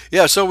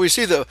 Yeah, so we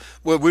see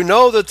we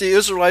know that the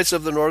Israelites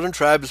of the northern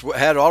tribes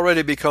had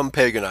already become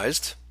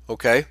paganized,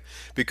 okay,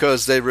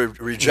 because they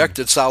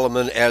rejected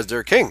Solomon as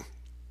their king,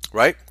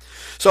 right?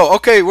 So,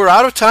 okay, we're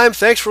out of time.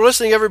 Thanks for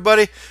listening,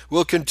 everybody.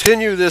 We'll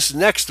continue this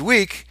next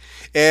week.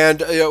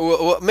 And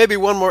maybe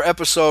one more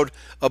episode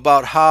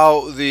about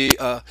how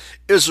the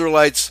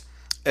Israelites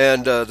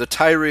and the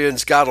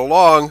Tyrians got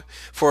along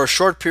for a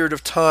short period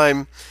of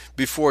time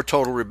before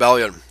total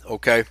rebellion.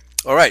 Okay?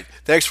 All right.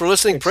 Thanks for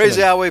listening. Excellent. Praise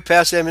Yahweh.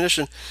 Pass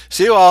ammunition.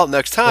 See you all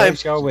next time.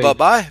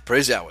 Bye-bye.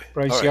 Praise Yahweh.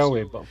 Praise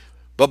Yahweh.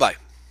 Bye-bye.